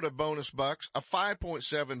 Toyota bonus bucks, a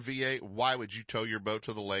 5.7 V8, why would you tow your boat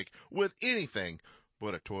to the lake with anything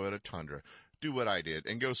but a Toyota Tundra? Do what I did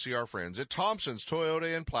and go see our friends at Thompson's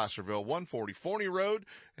Toyota in Placerville, 140 Forney Road,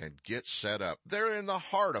 and get set up. They're in the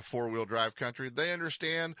heart of four-wheel drive country. They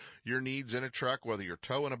understand your needs in a truck, whether you're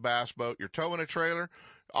towing a bass boat, you're towing a trailer,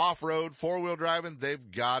 off-road, four-wheel driving,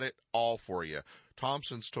 they've got it all for you.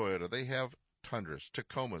 Thompson's Toyota, they have Tundras,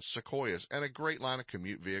 Tacomas, Sequoias, and a great line of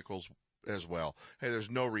commute vehicles as well. Hey, there's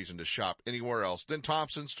no reason to shop anywhere else than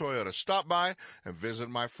Thompson's Toyota. Stop by and visit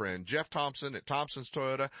my friend Jeff Thompson at Thompson's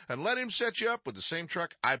Toyota and let him set you up with the same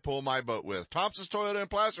truck I pull my boat with. Thompson's Toyota in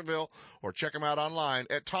Placerville, or check him out online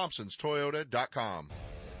at thompsonstoyota.com.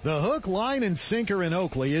 The Hook, Line, and Sinker in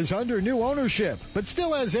Oakley is under new ownership, but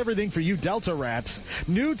still has everything for you Delta rats.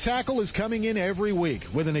 New tackle is coming in every week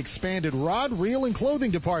with an expanded rod, reel, and clothing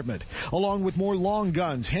department, along with more long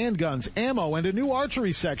guns, handguns, ammo, and a new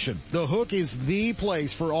archery section. The Hook is the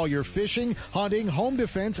place for all your fishing, hunting, home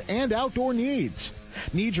defense, and outdoor needs.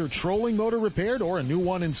 Need your trolling motor repaired or a new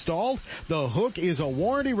one installed? The Hook is a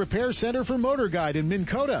warranty repair center for Motor Guide in Minn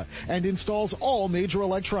Kota and installs all major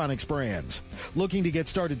electronics brands. Looking to get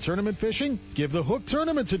started tournament fishing? Give the Hook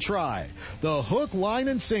Tournaments a try. The Hook Line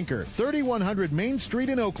and Sinker, 3100 Main Street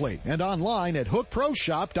in Oakley, and online at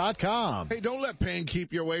hookproshop.com. Hey, don't let pain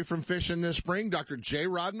keep you away from fishing this spring. Dr. J.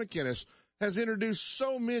 Rod McInnes has introduced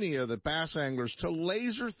so many of the bass anglers to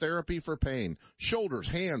laser therapy for pain. Shoulders,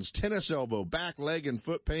 hands, tennis elbow, back, leg, and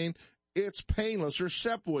foot pain. It's painless, or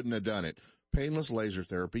SEP wouldn't have done it. Painless laser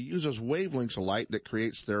therapy uses wavelengths of light that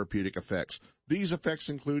creates therapeutic effects. These effects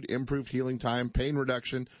include improved healing time, pain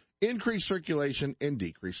reduction, increased circulation, and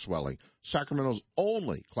decreased swelling. Sacramento's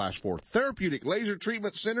only Class 4 therapeutic laser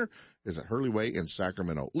treatment center is at Hurley Way in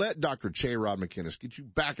Sacramento. Let Dr. J. Rod McInnes get you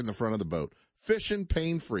back in the front of the boat. Fishing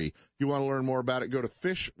pain-free. If you want to learn more about it, go to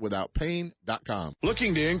fishwithoutpain.com.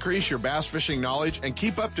 Looking to increase your bass fishing knowledge and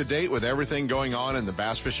keep up to date with everything going on in the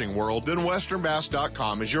bass fishing world? Then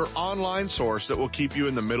westernbass.com is your online source that will keep you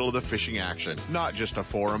in the middle of the fishing action, not just a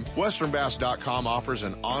forum. westernbass.com offers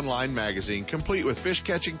an online magazine complete with fish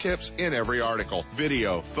catching tips in every article,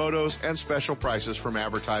 video, photos, and special prices from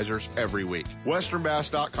advertisers every week.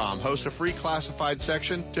 westernbass.com hosts a free classified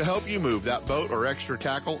section to help you move that boat or extra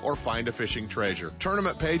tackle or find a fishing treasure.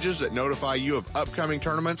 Tournament pages that notify you of upcoming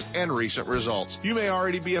tournaments and recent results. You may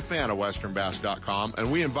already be a fan of westernbass.com,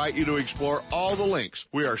 and we invite you to explore all the links.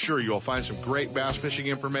 We are sure you'll find some great bass fishing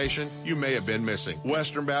information you may have been missing.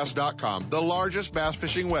 westernbass.com, the largest bass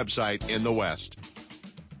fishing website in the West.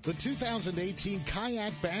 The 2018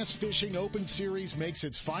 Kayak Bass Fishing Open Series makes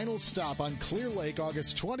its final stop on Clear Lake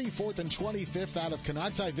August 24th and 25th out of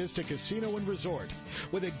Canocti Vista Casino and Resort.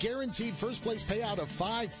 With a guaranteed first place payout of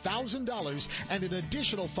 $5,000 and an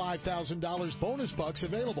additional $5,000 bonus bucks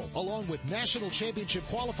available, along with national championship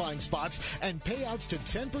qualifying spots and payouts to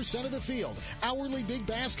 10% of the field, hourly big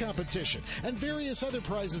bass competition, and various other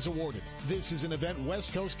prizes awarded. This is an event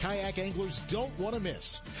West Coast kayak anglers don't want to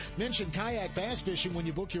miss. Mention Kayak Bass Fishing when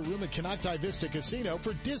you book your room at Canocti Vista Casino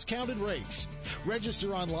for discounted rates.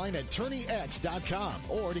 Register online at tourneyx.com,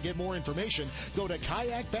 or to get more information, go to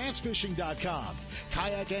kayakbassfishing.com.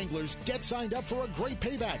 Kayak anglers, get signed up for a great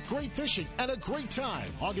payback, great fishing, and a great time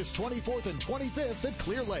August 24th and 25th at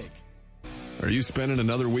Clear Lake. Are you spending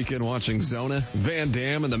another weekend watching Zona, Van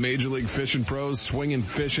Dam, and the Major League Fishing pros swinging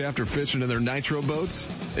fish after fishing in their nitro boats?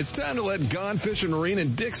 It's time to let Gone Fishing Marine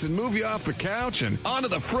and Dixon move you off the couch and onto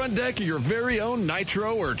the front deck of your very own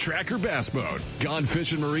nitro or tracker bass boat. Gone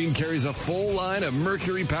Fishing Marine carries a full line of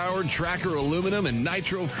mercury-powered tracker aluminum and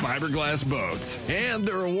nitro fiberglass boats. And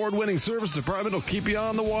their award-winning service department will keep you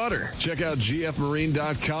on the water. Check out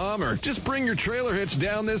gfmarine.com or just bring your trailer hitch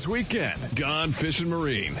down this weekend. Gone Fishing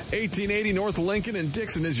Marine, 1880 North Lincoln and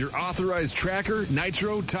Dixon is your authorized tracker,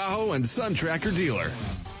 nitro, Tahoe, and Sun Tracker dealer.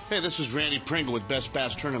 Hey, this is Randy Pringle with Best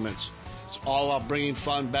Bass Tournaments. It's all about bringing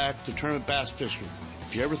fun back to tournament bass fishing.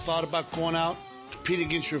 If you ever thought about going out, compete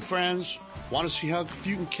against your friends, want to see how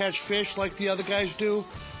you can catch fish like the other guys do?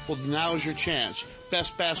 Well, now is your chance.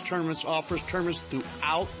 Best Bass Tournaments offers tournaments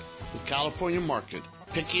throughout the California market.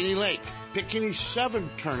 Pick any lake, pick any 7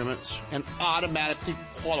 tournaments, and automatically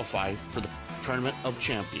qualify for the Tournament of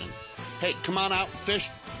Champion. Hey, come on out and fish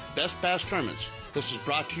Best Bass Tournaments. This is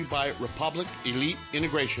brought to you by Republic Elite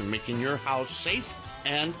Integration, making your house safe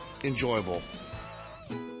and enjoyable.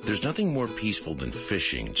 There's nothing more peaceful than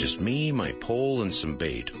fishing. Just me, my pole, and some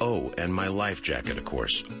bait. Oh, and my life jacket, of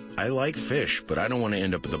course. I like fish, but I don't want to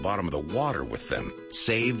end up at the bottom of the water with them.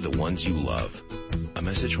 Save the ones you love. A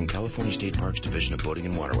message from California State Parks Division of Boating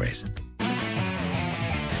and Waterways.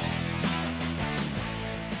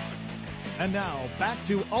 And now, back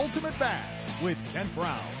to Ultimate Bass with Kent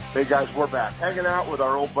Brown. Hey guys, we're back. Hanging out with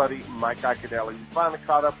our old buddy, Mike Iaconelli. We finally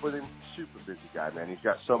caught up with him. Super busy guy, man. He's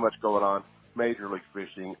got so much going on. Major League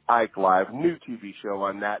Fishing, Ike Live, new TV show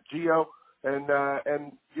on Nat Geo, and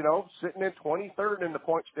you know, sitting in 23rd in the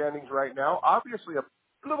point standings right now. Obviously a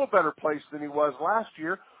little better place than he was last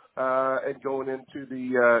year. And going into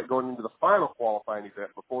the final qualifying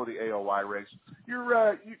event before the AOY race,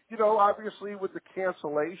 you're you know, obviously with the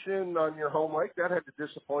cancellation on your home lake, that had to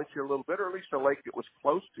disappoint you a little bit, or at least a lake that was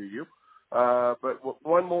close to you. But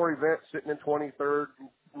one more event, sitting in 23rd,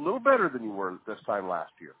 a little better than you were this time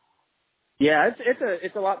last year. Yeah,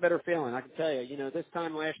 it's a lot better feeling, I can tell you. You know, this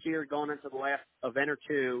time last year, going into the last event or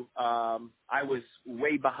two, I was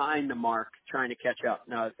way behind the mark trying to catch up.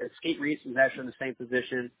 Now, at Skate Reese was actually in the same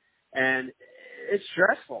position. And it's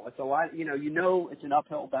stressful. It's a lot, you know, it's an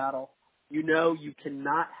uphill battle. You know, you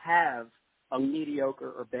cannot have a mediocre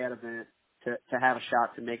or bad event to have a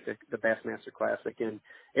shot to make the Bassmaster Classic. And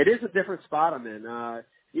it is a different spot I'm in.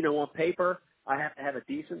 You know, on paper, I have to have a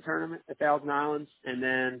decent tournament at Thousand Islands, and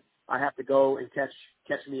then I have to go and catch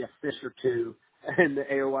me a fish or two in the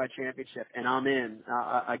AOY Championship, and I'm in.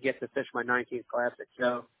 I get to fish my 19th Classic.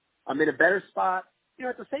 So I'm in a better spot. You know,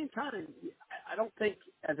 at the same time, I don't think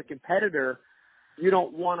as a competitor you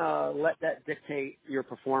don't want to let that dictate your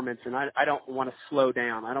performance, and I don't want to slow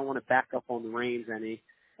down. I don't want to back up on the reins any.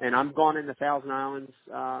 And I'm going into Thousand Islands,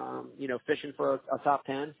 you know, fishing for a top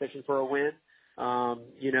 10, fishing for a win.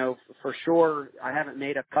 You know, for sure, I haven't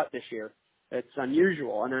made a cut this year. It's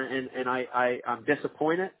unusual, and I'm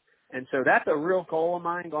disappointed. And so that's a real goal of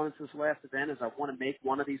mine going into this last event is I want to make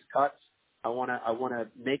one of these cuts. I want to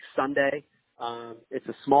make Sunday. It's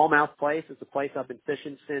a smallmouth place. It's a place I've been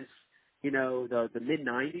fishing since, you know, the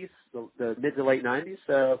mid-'90s, the mid to late 90s.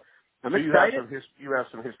 So I'm excited. You have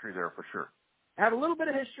some history there for sure. I have a little bit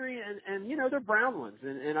of history, and you know, they're brown ones.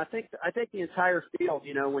 And I think the entire field,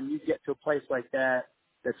 you know, when you get to a place like that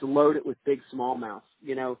that's loaded with big smallmouths,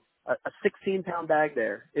 you know, a 16-pound bag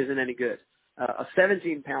there isn't any good. A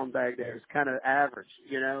 17-pound bag there is kind of average.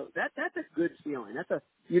 You know, that's a good feeling.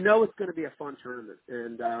 You know, it's going to be a fun tournament.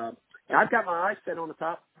 And I've got my eyes set on the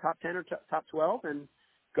top 10 or top 12 and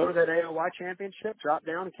go to that AOY Championship, drop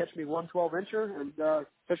down and catch me 1 12-incher and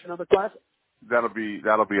fish another Classic. That'll be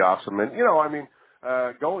awesome. And, you know, I mean,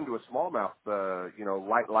 going to a smallmouth, you know,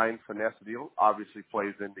 light line finesse deal obviously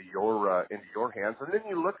plays into your hands. And then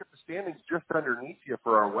you look at the standings just underneath you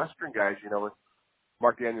for our Western guys, you know, with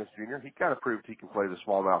Mark Daniels Jr., he kind of proved he can play the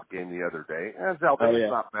smallmouth game the other day. And Zalda's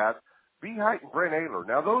not bad. B. Height and Brent Ayler.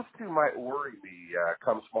 Now, those two might worry me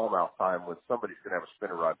come smallmouth time when somebody's going to have a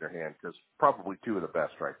spinner rod in their hand, because probably two of the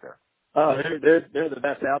best right there. Oh, they're the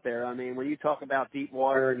best out there. I mean, when you talk about deep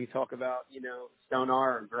water and you talk about, you know,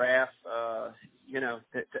 sonar and graph, you know,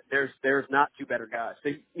 there's not two better guys. So,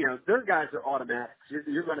 you know, their guys are automatics.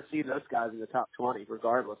 You're going to see those guys in the top 20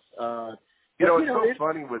 regardless. You know, it's so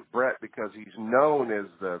funny with Brett because he's known as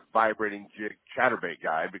the vibrating jig chatterbait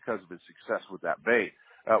guy because of his success with that bait.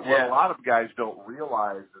 What a lot of guys don't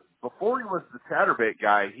realize is before he was the chatterbait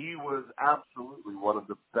guy, he was absolutely one of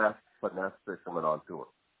the best finesse fishermen on tour.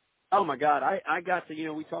 Oh my God. I got to, you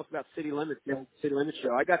know, we talked about City Limits, the old City Limits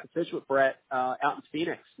show. I got to fish with Brett, out in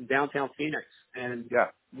Phoenix, in downtown Phoenix. And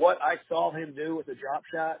what I saw him do with the drop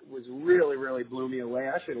shot was really, really blew me away.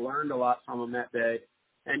 I actually learned a lot from him that day.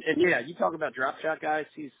 And yeah, you talk about drop shot guys,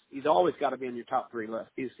 he's always got to be in your top 3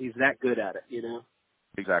 list. He's that good at it, you know?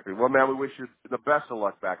 Exactly. Well, man, we wish you the best of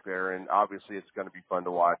luck back there, and obviously it's going to be fun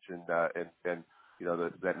to watch. And you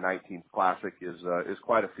know that 19th Classic is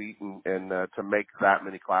quite a feat, and to make that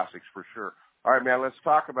many classics for sure. All right, man, let's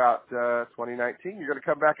talk about 2019. You're going to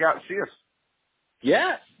come back out and see us.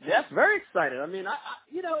 Yes, very excited. I mean, I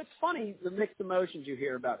you know, it's funny the mixed emotions you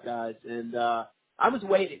hear about guys, and I was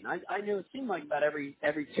waiting. I knew it seemed like about every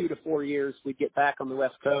 2 to 4 years we'd get back on the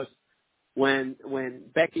West Coast. When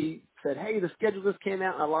Becky said, "Hey, the schedule just came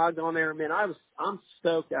out," and I logged on there, man, I'm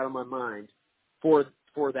stoked out of my mind for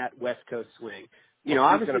that West Coast swing. You know,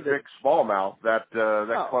 obviously going to pick smallmouth. That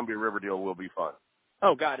Columbia River deal will be fun.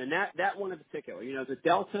 Oh God, and that one in particular. You know, the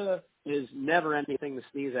Delta is never anything to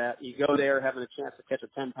sneeze at. You go there having a chance to catch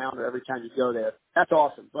a 10-pounder every time you go there. That's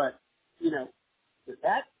awesome. But you know,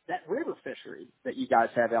 that river fishery that you guys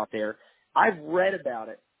have out there, I've read about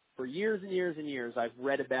it. For years and years and years, I've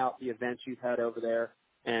read about the events you've had over there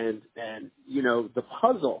and you know, the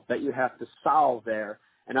puzzle that you have to solve there.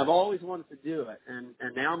 And I've always wanted to do it. And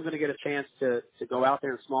now I'm going to get a chance to go out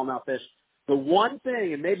there and smallmouth fish. The one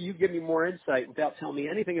thing, and maybe you give me more insight without telling me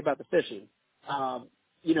anything about the fishing,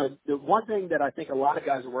 you know, the one thing that I think a lot of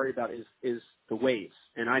guys are worried about is the waves.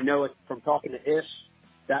 And I know it from talking to Ish,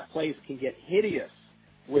 that place can get hideous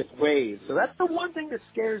with waves. So that's the one thing that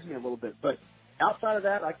scares me a little bit. But outside of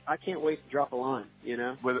that, I can't wait to drop a line, you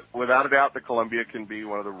know? Without a doubt, the Columbia can be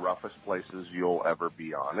one of the roughest places you'll ever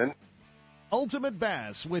be on. And Ultimate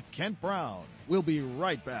Bass with Kent Brown. We'll be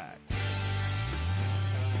right back.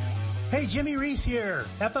 Hey, Jimmy Reese here,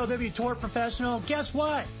 FLW Tour Professional. Guess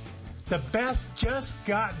what? The best just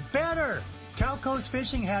got better. Cal Coast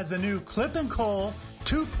Fishing has the new Clip and Coal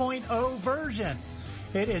 2.0 version.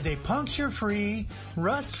 It is a puncture-free,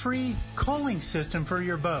 rust-free coaling system for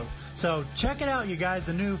your boat. So check it out, you guys,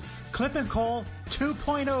 the new Clip and Coal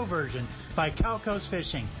 2.0 version by Cal Coast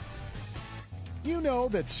Fishing. You know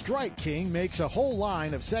that Strike King makes a whole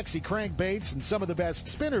line of sexy crankbaits and some of the best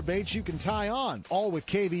spinner baits you can tie on, all with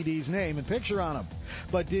KVD's name and picture on them.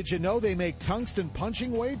 But did you know they make tungsten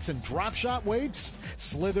punching weights and drop shot weights?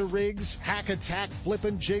 Slither rigs, hack attack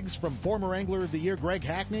flippin' jigs from former Angler of the Year Greg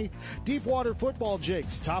Hackney, deep water football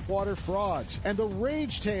jigs, top water frogs, and the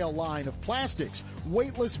Rage Tail line of plastics,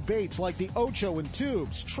 weightless baits like the Ocho and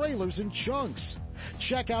tubes, trailers and chunks.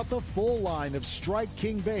 Check out the full line of Strike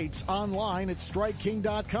King baits online at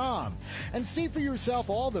StrikeKing.com and see for yourself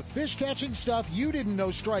all the fish catching stuff you didn't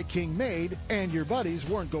know Strike King made and your buddies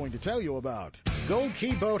weren't going to tell you about. Gold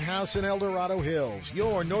Key Boathouse in El Dorado Hills,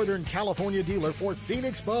 your Northern California dealer for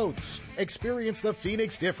Phoenix boats. Experience the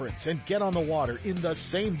Phoenix difference and get on the water in the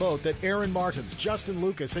same boat that Aaron Martins, Justin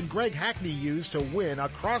Lucas, and Greg Hackney used to win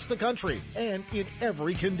across the country and in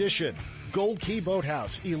every condition. Gold Key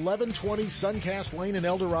Boathouse, 1120 Suncast Lane in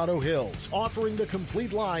El Dorado Hills, offering the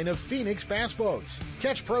complete line of Phoenix bass boats.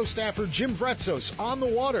 Catch pro staffer Jim Vretzos on the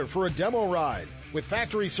water for a demo ride. With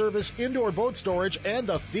factory service, indoor boat storage, and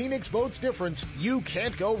the Phoenix Boats difference, you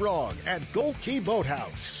can't go wrong at Gold Key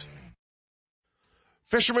Boathouse.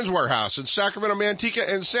 Fisherman's Warehouse in Sacramento, Manteca,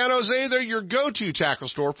 and San Jose. They're your go-to tackle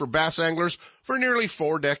store for bass anglers for nearly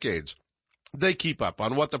 4 decades. They keep up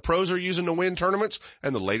on what the pros are using to win tournaments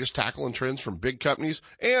and the latest tackle and trends from big companies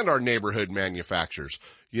and our neighborhood manufacturers.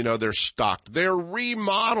 You know, they're stocked. They're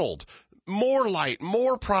remodeled. More light,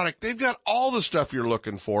 more product. They've got all the stuff you're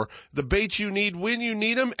looking for. The baits you need when you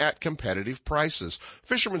need them at competitive prices.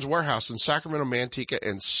 Fisherman's Warehouse in Sacramento, Manteca,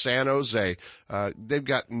 and San Jose. They've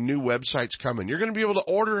got new websites coming. You're going to be able to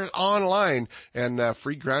order it online and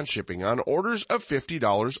free ground shipping on orders of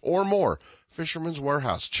 $50 or more. Fisherman's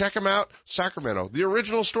Warehouse. Check them out. Sacramento, the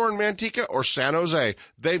original store in Manteca, or San Jose.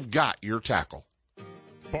 They've got your tackle.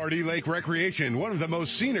 Party Lake Recreation, one of the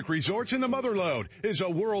most scenic resorts in the Motherlode, is a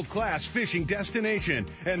world-class fishing destination.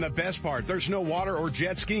 And the best part, there's no water or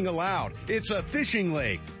jet skiing allowed. It's a fishing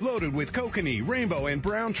lake loaded with kokanee, rainbow, and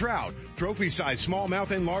brown trout, trophy-sized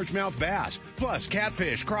smallmouth and largemouth bass, plus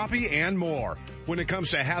catfish, crappie, and more. When it comes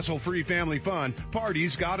to hassle-free family fun,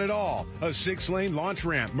 Party's got it all. A 6-lane launch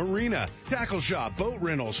ramp, marina, tackle shop, boat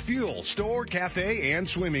rentals, fuel, store, cafe, and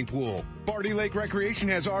swimming pool. Party Lake Recreation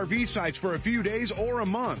has RV sites for a few days or a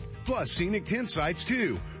month, plus scenic tent sites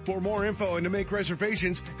too. For more info and to make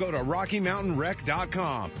reservations, go to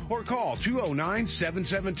RockyMountainRec.com or call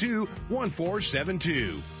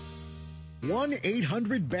 209-772-1472.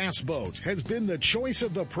 1-800-BASS-BOAT has been the choice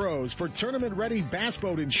of the pros for tournament-ready bass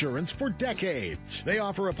boat insurance for decades. They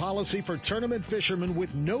offer a policy for tournament fishermen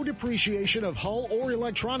with no depreciation of hull or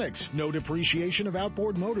electronics, no depreciation of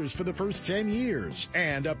outboard motors for the first 10 years,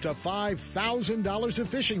 and up to $5,000 of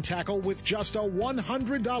fishing tackle with just a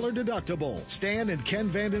 $100 deductible. Stan and Ken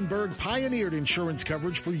Vandenberg pioneered insurance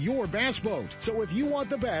coverage for your bass boat. So if you want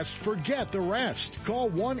the best, forget the rest. Call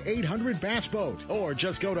 1-800-BASS-BOAT or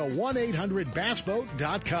just go to 1-800-BASSBOAT.com.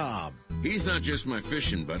 He's not just my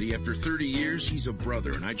fishing buddy. After 30 years, he's a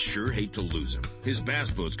brother, and I'd sure hate to lose him. His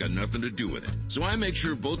bass boat's got nothing to do with it. So I make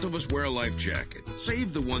sure both of us wear a life jacket.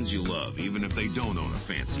 Save the ones you love, even if they don't own a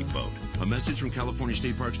fancy boat. A message from California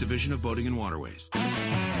State Parks Division of Boating and Waterways.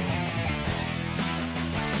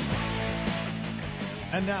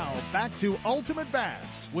 And now, back to Ultimate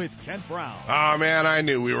Bass with Kent Brown. Oh, man, I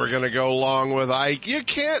knew we were going to go long with Ike. You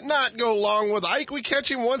can't not go long with Ike. We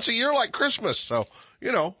catch him once a year like Christmas. So,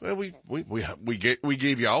 you know, we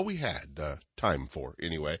gave you all we had time for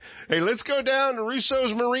anyway. Hey, let's go down to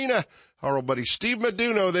Russo's Marina. Our old buddy Steve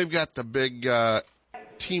Meduno, they've got the big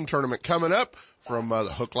team tournament coming up from the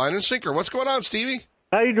Hook, Line, and Sinker. What's going on, Stevie?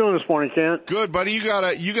 How you doing this morning, Kent? Good, buddy. You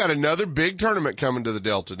got another big tournament coming to the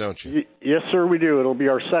Delta, don't you? Yes, sir, we do. It'll be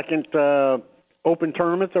our second open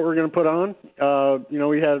tournament that we're going to put on. You know,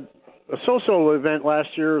 we had a so-so event last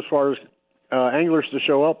year as far as anglers to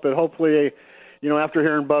show up, but hopefully, you know, after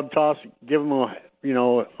hearing Bub Toss, give them a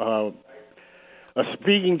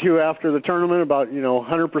speaking to after the tournament about, you know,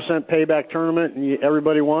 100% payback tournament, and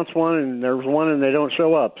everybody wants one, and there's one, and they don't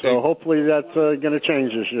show up. So hopefully that's going to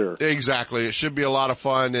change this year. Exactly. It should be a lot of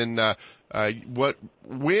fun. And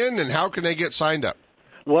when and how can they get signed up?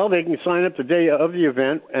 Well, they can sign up the day of the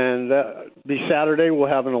event, and be Saturday we'll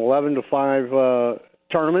have an 11 to 5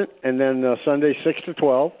 tournament, and then Sunday 6 to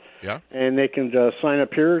 12. Yeah. And they can sign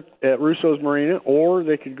up here at Russo's Marina, or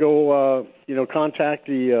they could go, contact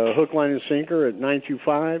the Hook, Line, and Sinker at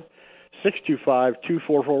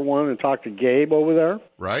 925-625-2441 and talk to Gabe over there.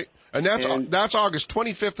 Right. And that's August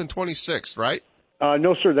 25th and 26th, right?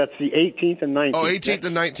 No, sir, that's the 18th and 19th. Oh, 18th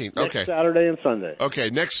and 19th. Okay. Next Saturday and Sunday.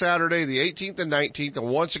 Okay, next Saturday, the 18th and 19th. And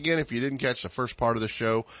once again, if you didn't catch the first part of the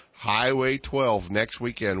show, Highway 12 next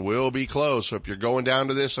weekend will be closed. So if you're going down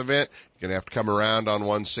to this event, you're going to have to come around on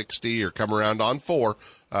 160 or come around on 4.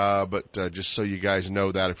 But just so you guys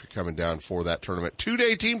know that if you're coming down for that tournament.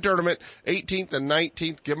 2-day team tournament, 18th and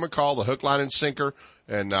 19th. Give them a call, the hook, line, and sinker,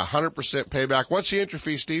 and 100% payback. What's the entry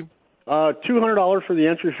fee, Steve? $200 for the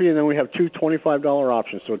entry fee, and then we have two $25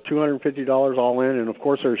 options, so $250 all in. And of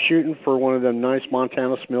course, they're shooting for one of them nice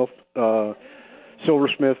Montana Smith,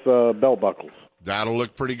 Silversmith belt buckles. That'll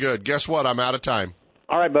look pretty good. Guess what? I'm out of time.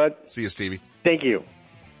 All right, bud. See you, Stevie. Thank you.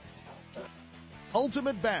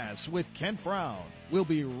 Ultimate Bass with Kent Brown. We'll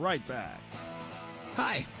be right back.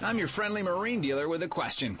 Hi, I'm your friendly marine dealer with a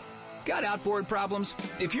question. Got outboard problems?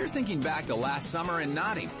 If you're thinking back to last summer and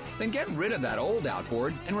nodding, then get rid of that old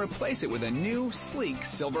outboard and replace it with a new, sleek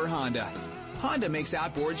silver Honda. Honda makes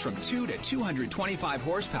outboards from 2 to 225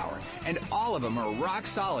 horsepower, and all of them are rock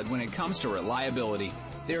solid when it comes to reliability.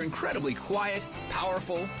 They're incredibly quiet,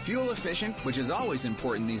 powerful, fuel efficient, which is always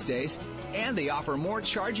important these days, and they offer more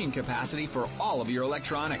charging capacity for all of your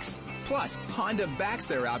electronics. Plus, Honda backs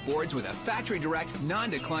their outboards with a factory-direct,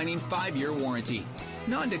 non-declining 5-year warranty.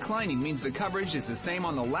 Non-declining means the coverage is the same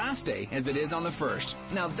on the last day as it is on the first.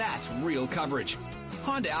 Now that's real coverage.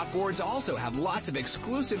 Honda outboards also have lots of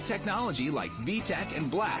exclusive technology like VTEC and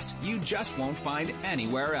Blast you just won't find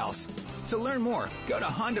anywhere else. To learn more, go to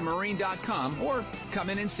HondaMarine.com or come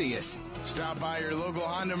in and see us. Stop by your local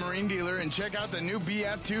Honda Marine dealer and check out the new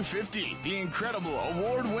BF250, the incredible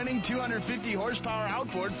award-winning 250 horsepower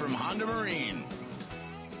outboard from Honda Marine.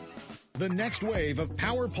 The next wave of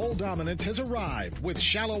power pole dominance has arrived with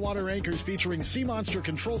shallow water anchors featuring Sea Monster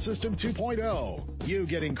Control System 2.0. You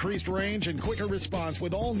get increased range and quicker response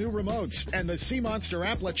with all new remotes, and the Sea Monster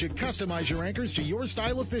app lets you customize your anchors to your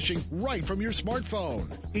style of fishing right from your smartphone.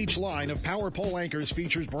 Each line of power pole anchors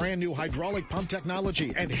features brand new hydraulic pump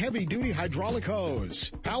technology and heavy-duty hydraulic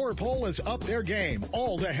hose. Power Pole has upped their game,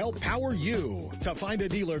 all to help power you. To find a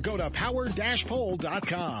dealer, go to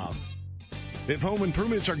power-pole.com. If home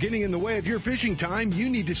improvements are getting in the way of your fishing time, you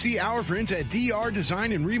need to see our friends at DR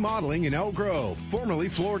Design and Remodeling in Elk Grove. Formerly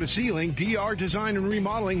Floor to Ceiling, DR Design and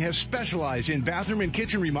Remodeling has specialized in bathroom and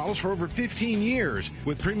kitchen remodels for over 15 years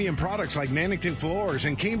with premium products like Mannington floors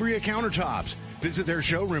and Cambria countertops. Visit their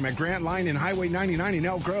showroom at Grant Line and Highway 99 in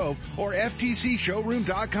Elk Grove or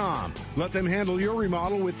ftcshowroom.com. Let them handle your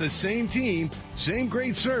remodel with the same team, same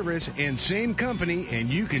great service, and same company,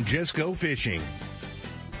 and you can just go fishing.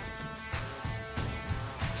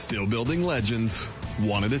 Still building legends,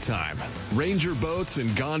 one at a time. Ranger Boats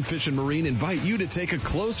and Gone Fishing Marine invite you to take a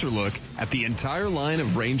closer look at the entire line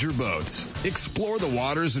of Ranger boats. Explore the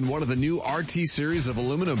waters in one of the new RT series of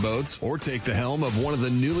aluminum boats, or take the helm of one of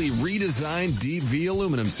the newly redesigned Deep V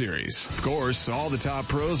aluminum series. Of course, all the top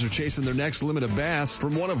pros are chasing their next limit of bass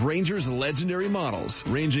from one of Ranger's legendary models,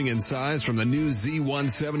 ranging in size from the new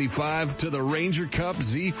Z175 to the Ranger Cup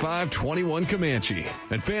Z521 Comanche.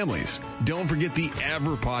 And families, don't forget the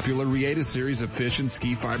ever-popular Rieta series of fish and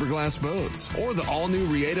ski fiberglass boats, or the all-new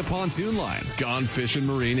Rieta pontoon line, Gone Fishing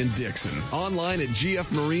Marine in Dixon. Online at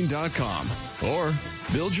gfmarine.com, or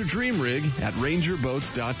build your dream rig at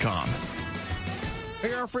rangerboats.com.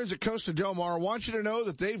 Hey, our friends at Costa Del Mar want you to know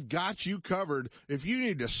that they've got you covered if you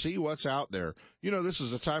need to see what's out there. You know, this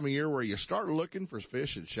is a time of year where you start looking for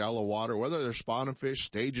fish in shallow water, whether they're spawning fish,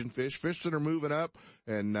 staging fish that are moving up,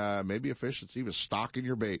 and maybe a fish that's even stalking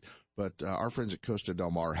your bait. But our friends at Costa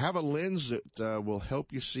Del Mar have a lens that will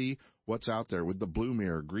help you see what's out there with the blue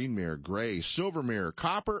mirror, green mirror, gray, silver mirror,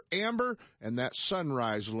 copper, amber, and that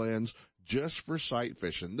sunrise lens just for sight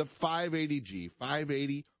fishing. The 580G,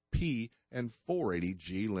 580P, and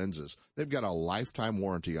 480G lenses. They've got a lifetime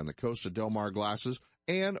warranty on the Costa Del Mar glasses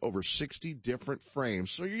and over 60 different frames,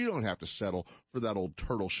 so you don't have to settle for that old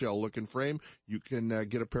turtle shell looking frame. You can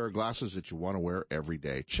get a pair of glasses that you want to wear every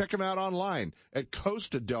day. Check them out online at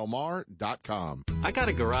costadelmar.com. I got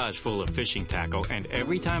a garage full of fishing tackle, and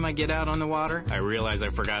every time I get out on the water, I realize I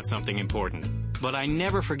forgot something important. But I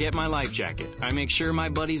never forget my life jacket. I make sure my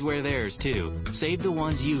buddies wear theirs too. Save the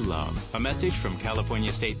ones you love. A message from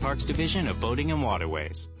California State Parks Division of Boating and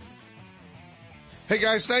Waterways. Hey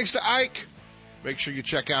guys, thanks to Ike. Make sure you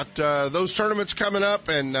check out those tournaments coming up,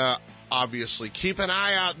 and obviously keep an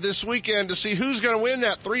eye out this weekend to see who's going to win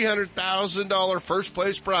that $300,000 first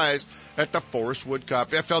place prize at the Forest Wood Cup.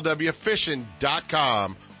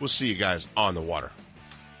 FLWFishing.com. We'll see you guys on the water.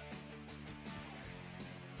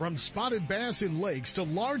 From spotted bass in lakes to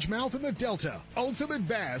largemouth in the Delta, Ultimate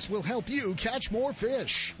Bass will help you catch more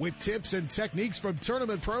fish. With tips and techniques from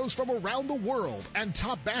tournament pros from around the world and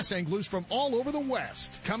top bass anglers from all over the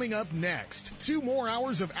West. Coming up next, 2 more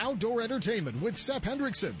hours of outdoor entertainment with Sepp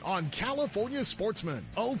Hendrickson on California Sportsman.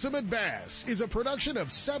 Ultimate Bass is a production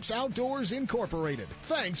of Sepp's Outdoors Incorporated.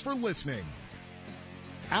 Thanks for listening.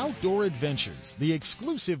 Outdoor Adventures, the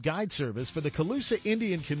exclusive guide service for the Colusa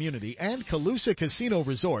Indian community and Colusa Casino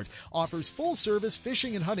Resort, offers full-service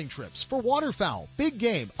fishing and hunting trips for waterfowl, big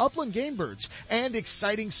game, upland game birds, and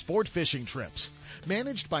exciting sport fishing trips.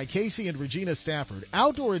 Managed by Casey and Regina Stafford,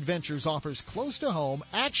 Outdoor Adventures offers close-to-home,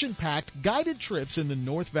 action-packed guided trips in the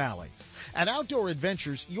North Valley. At Outdoor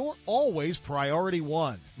Adventures, you're always priority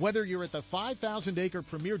one. Whether you're at the 5,000-acre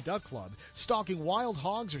Premier Duck Club, stalking wild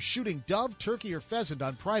hogs, or shooting dove, turkey, or pheasant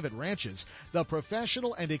on private ranches, the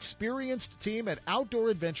professional and experienced team at Outdoor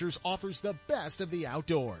Adventures offers the best of the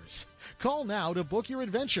outdoors. Call now to book your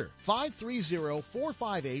adventure,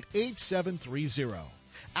 530-458-8730.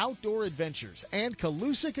 Outdoor Adventures and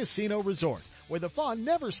Colusa Casino Resort, where the fun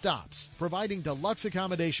never stops, providing deluxe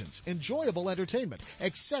accommodations, enjoyable entertainment,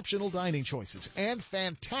 exceptional dining choices, and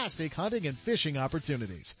fantastic hunting and fishing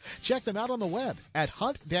opportunities. Check them out on the web at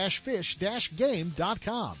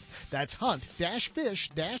hunt-fish-game.com. That's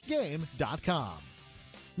hunt-fish-game.com.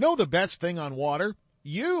 Know the best thing on water?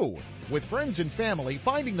 You! With friends and family,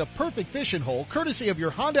 finding the perfect fishing hole courtesy of your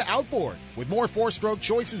Honda Outboard. With more 4-stroke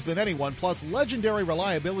choices than anyone, plus legendary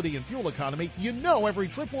reliability and fuel economy, you know every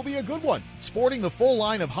trip will be a good one. Sporting the full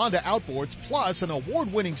line of Honda Outboards, plus an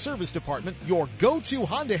award-winning service department, your go-to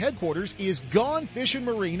Honda headquarters is Gone Fishin'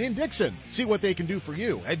 Marine in Dixon. See what they can do for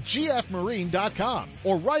you at gfmarine.com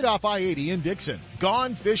or right off I-80 in Dixon.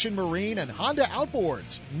 Gone Fishin' Marine and Honda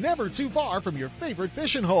Outboards. Never too far from your favorite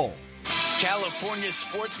fishing hole. California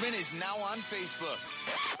Sportsman is now on Facebook.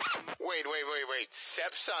 Wait.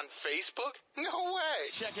 Sepp's on Facebook? No way.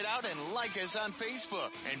 Check it out and like us on Facebook.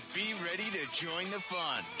 And be ready to join the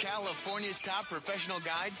fun. California's top professional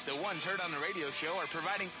guides, the ones heard on the radio show, are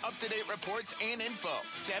providing up-to-date reports and info.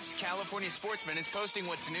 Sepp's California Sportsman is posting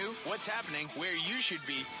what's new, what's happening, where you should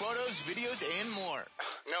be, photos, videos, and more.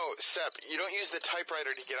 No, Sepp, you don't use the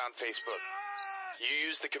typewriter to get on Facebook. You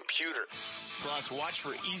use the computer. Plus, watch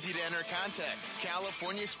for easy-to-enter contests.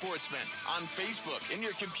 California Sportsman on Facebook, in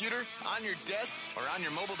your computer, on your desk, or on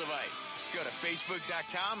your mobile device. Go to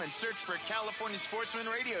Facebook.com and search for California Sportsman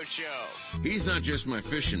Radio Show. He's not just my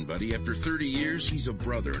fishing buddy. After 30 years, he's a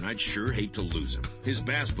brother, and I'd sure hate to lose him. His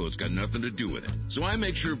bass boat's got nothing to do with it. So I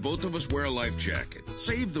make sure both of us wear a life jacket.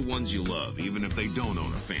 Save the ones you love, even if they don't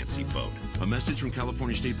own a fancy boat. A message from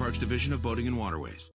California State Parks Division of Boating and Waterways.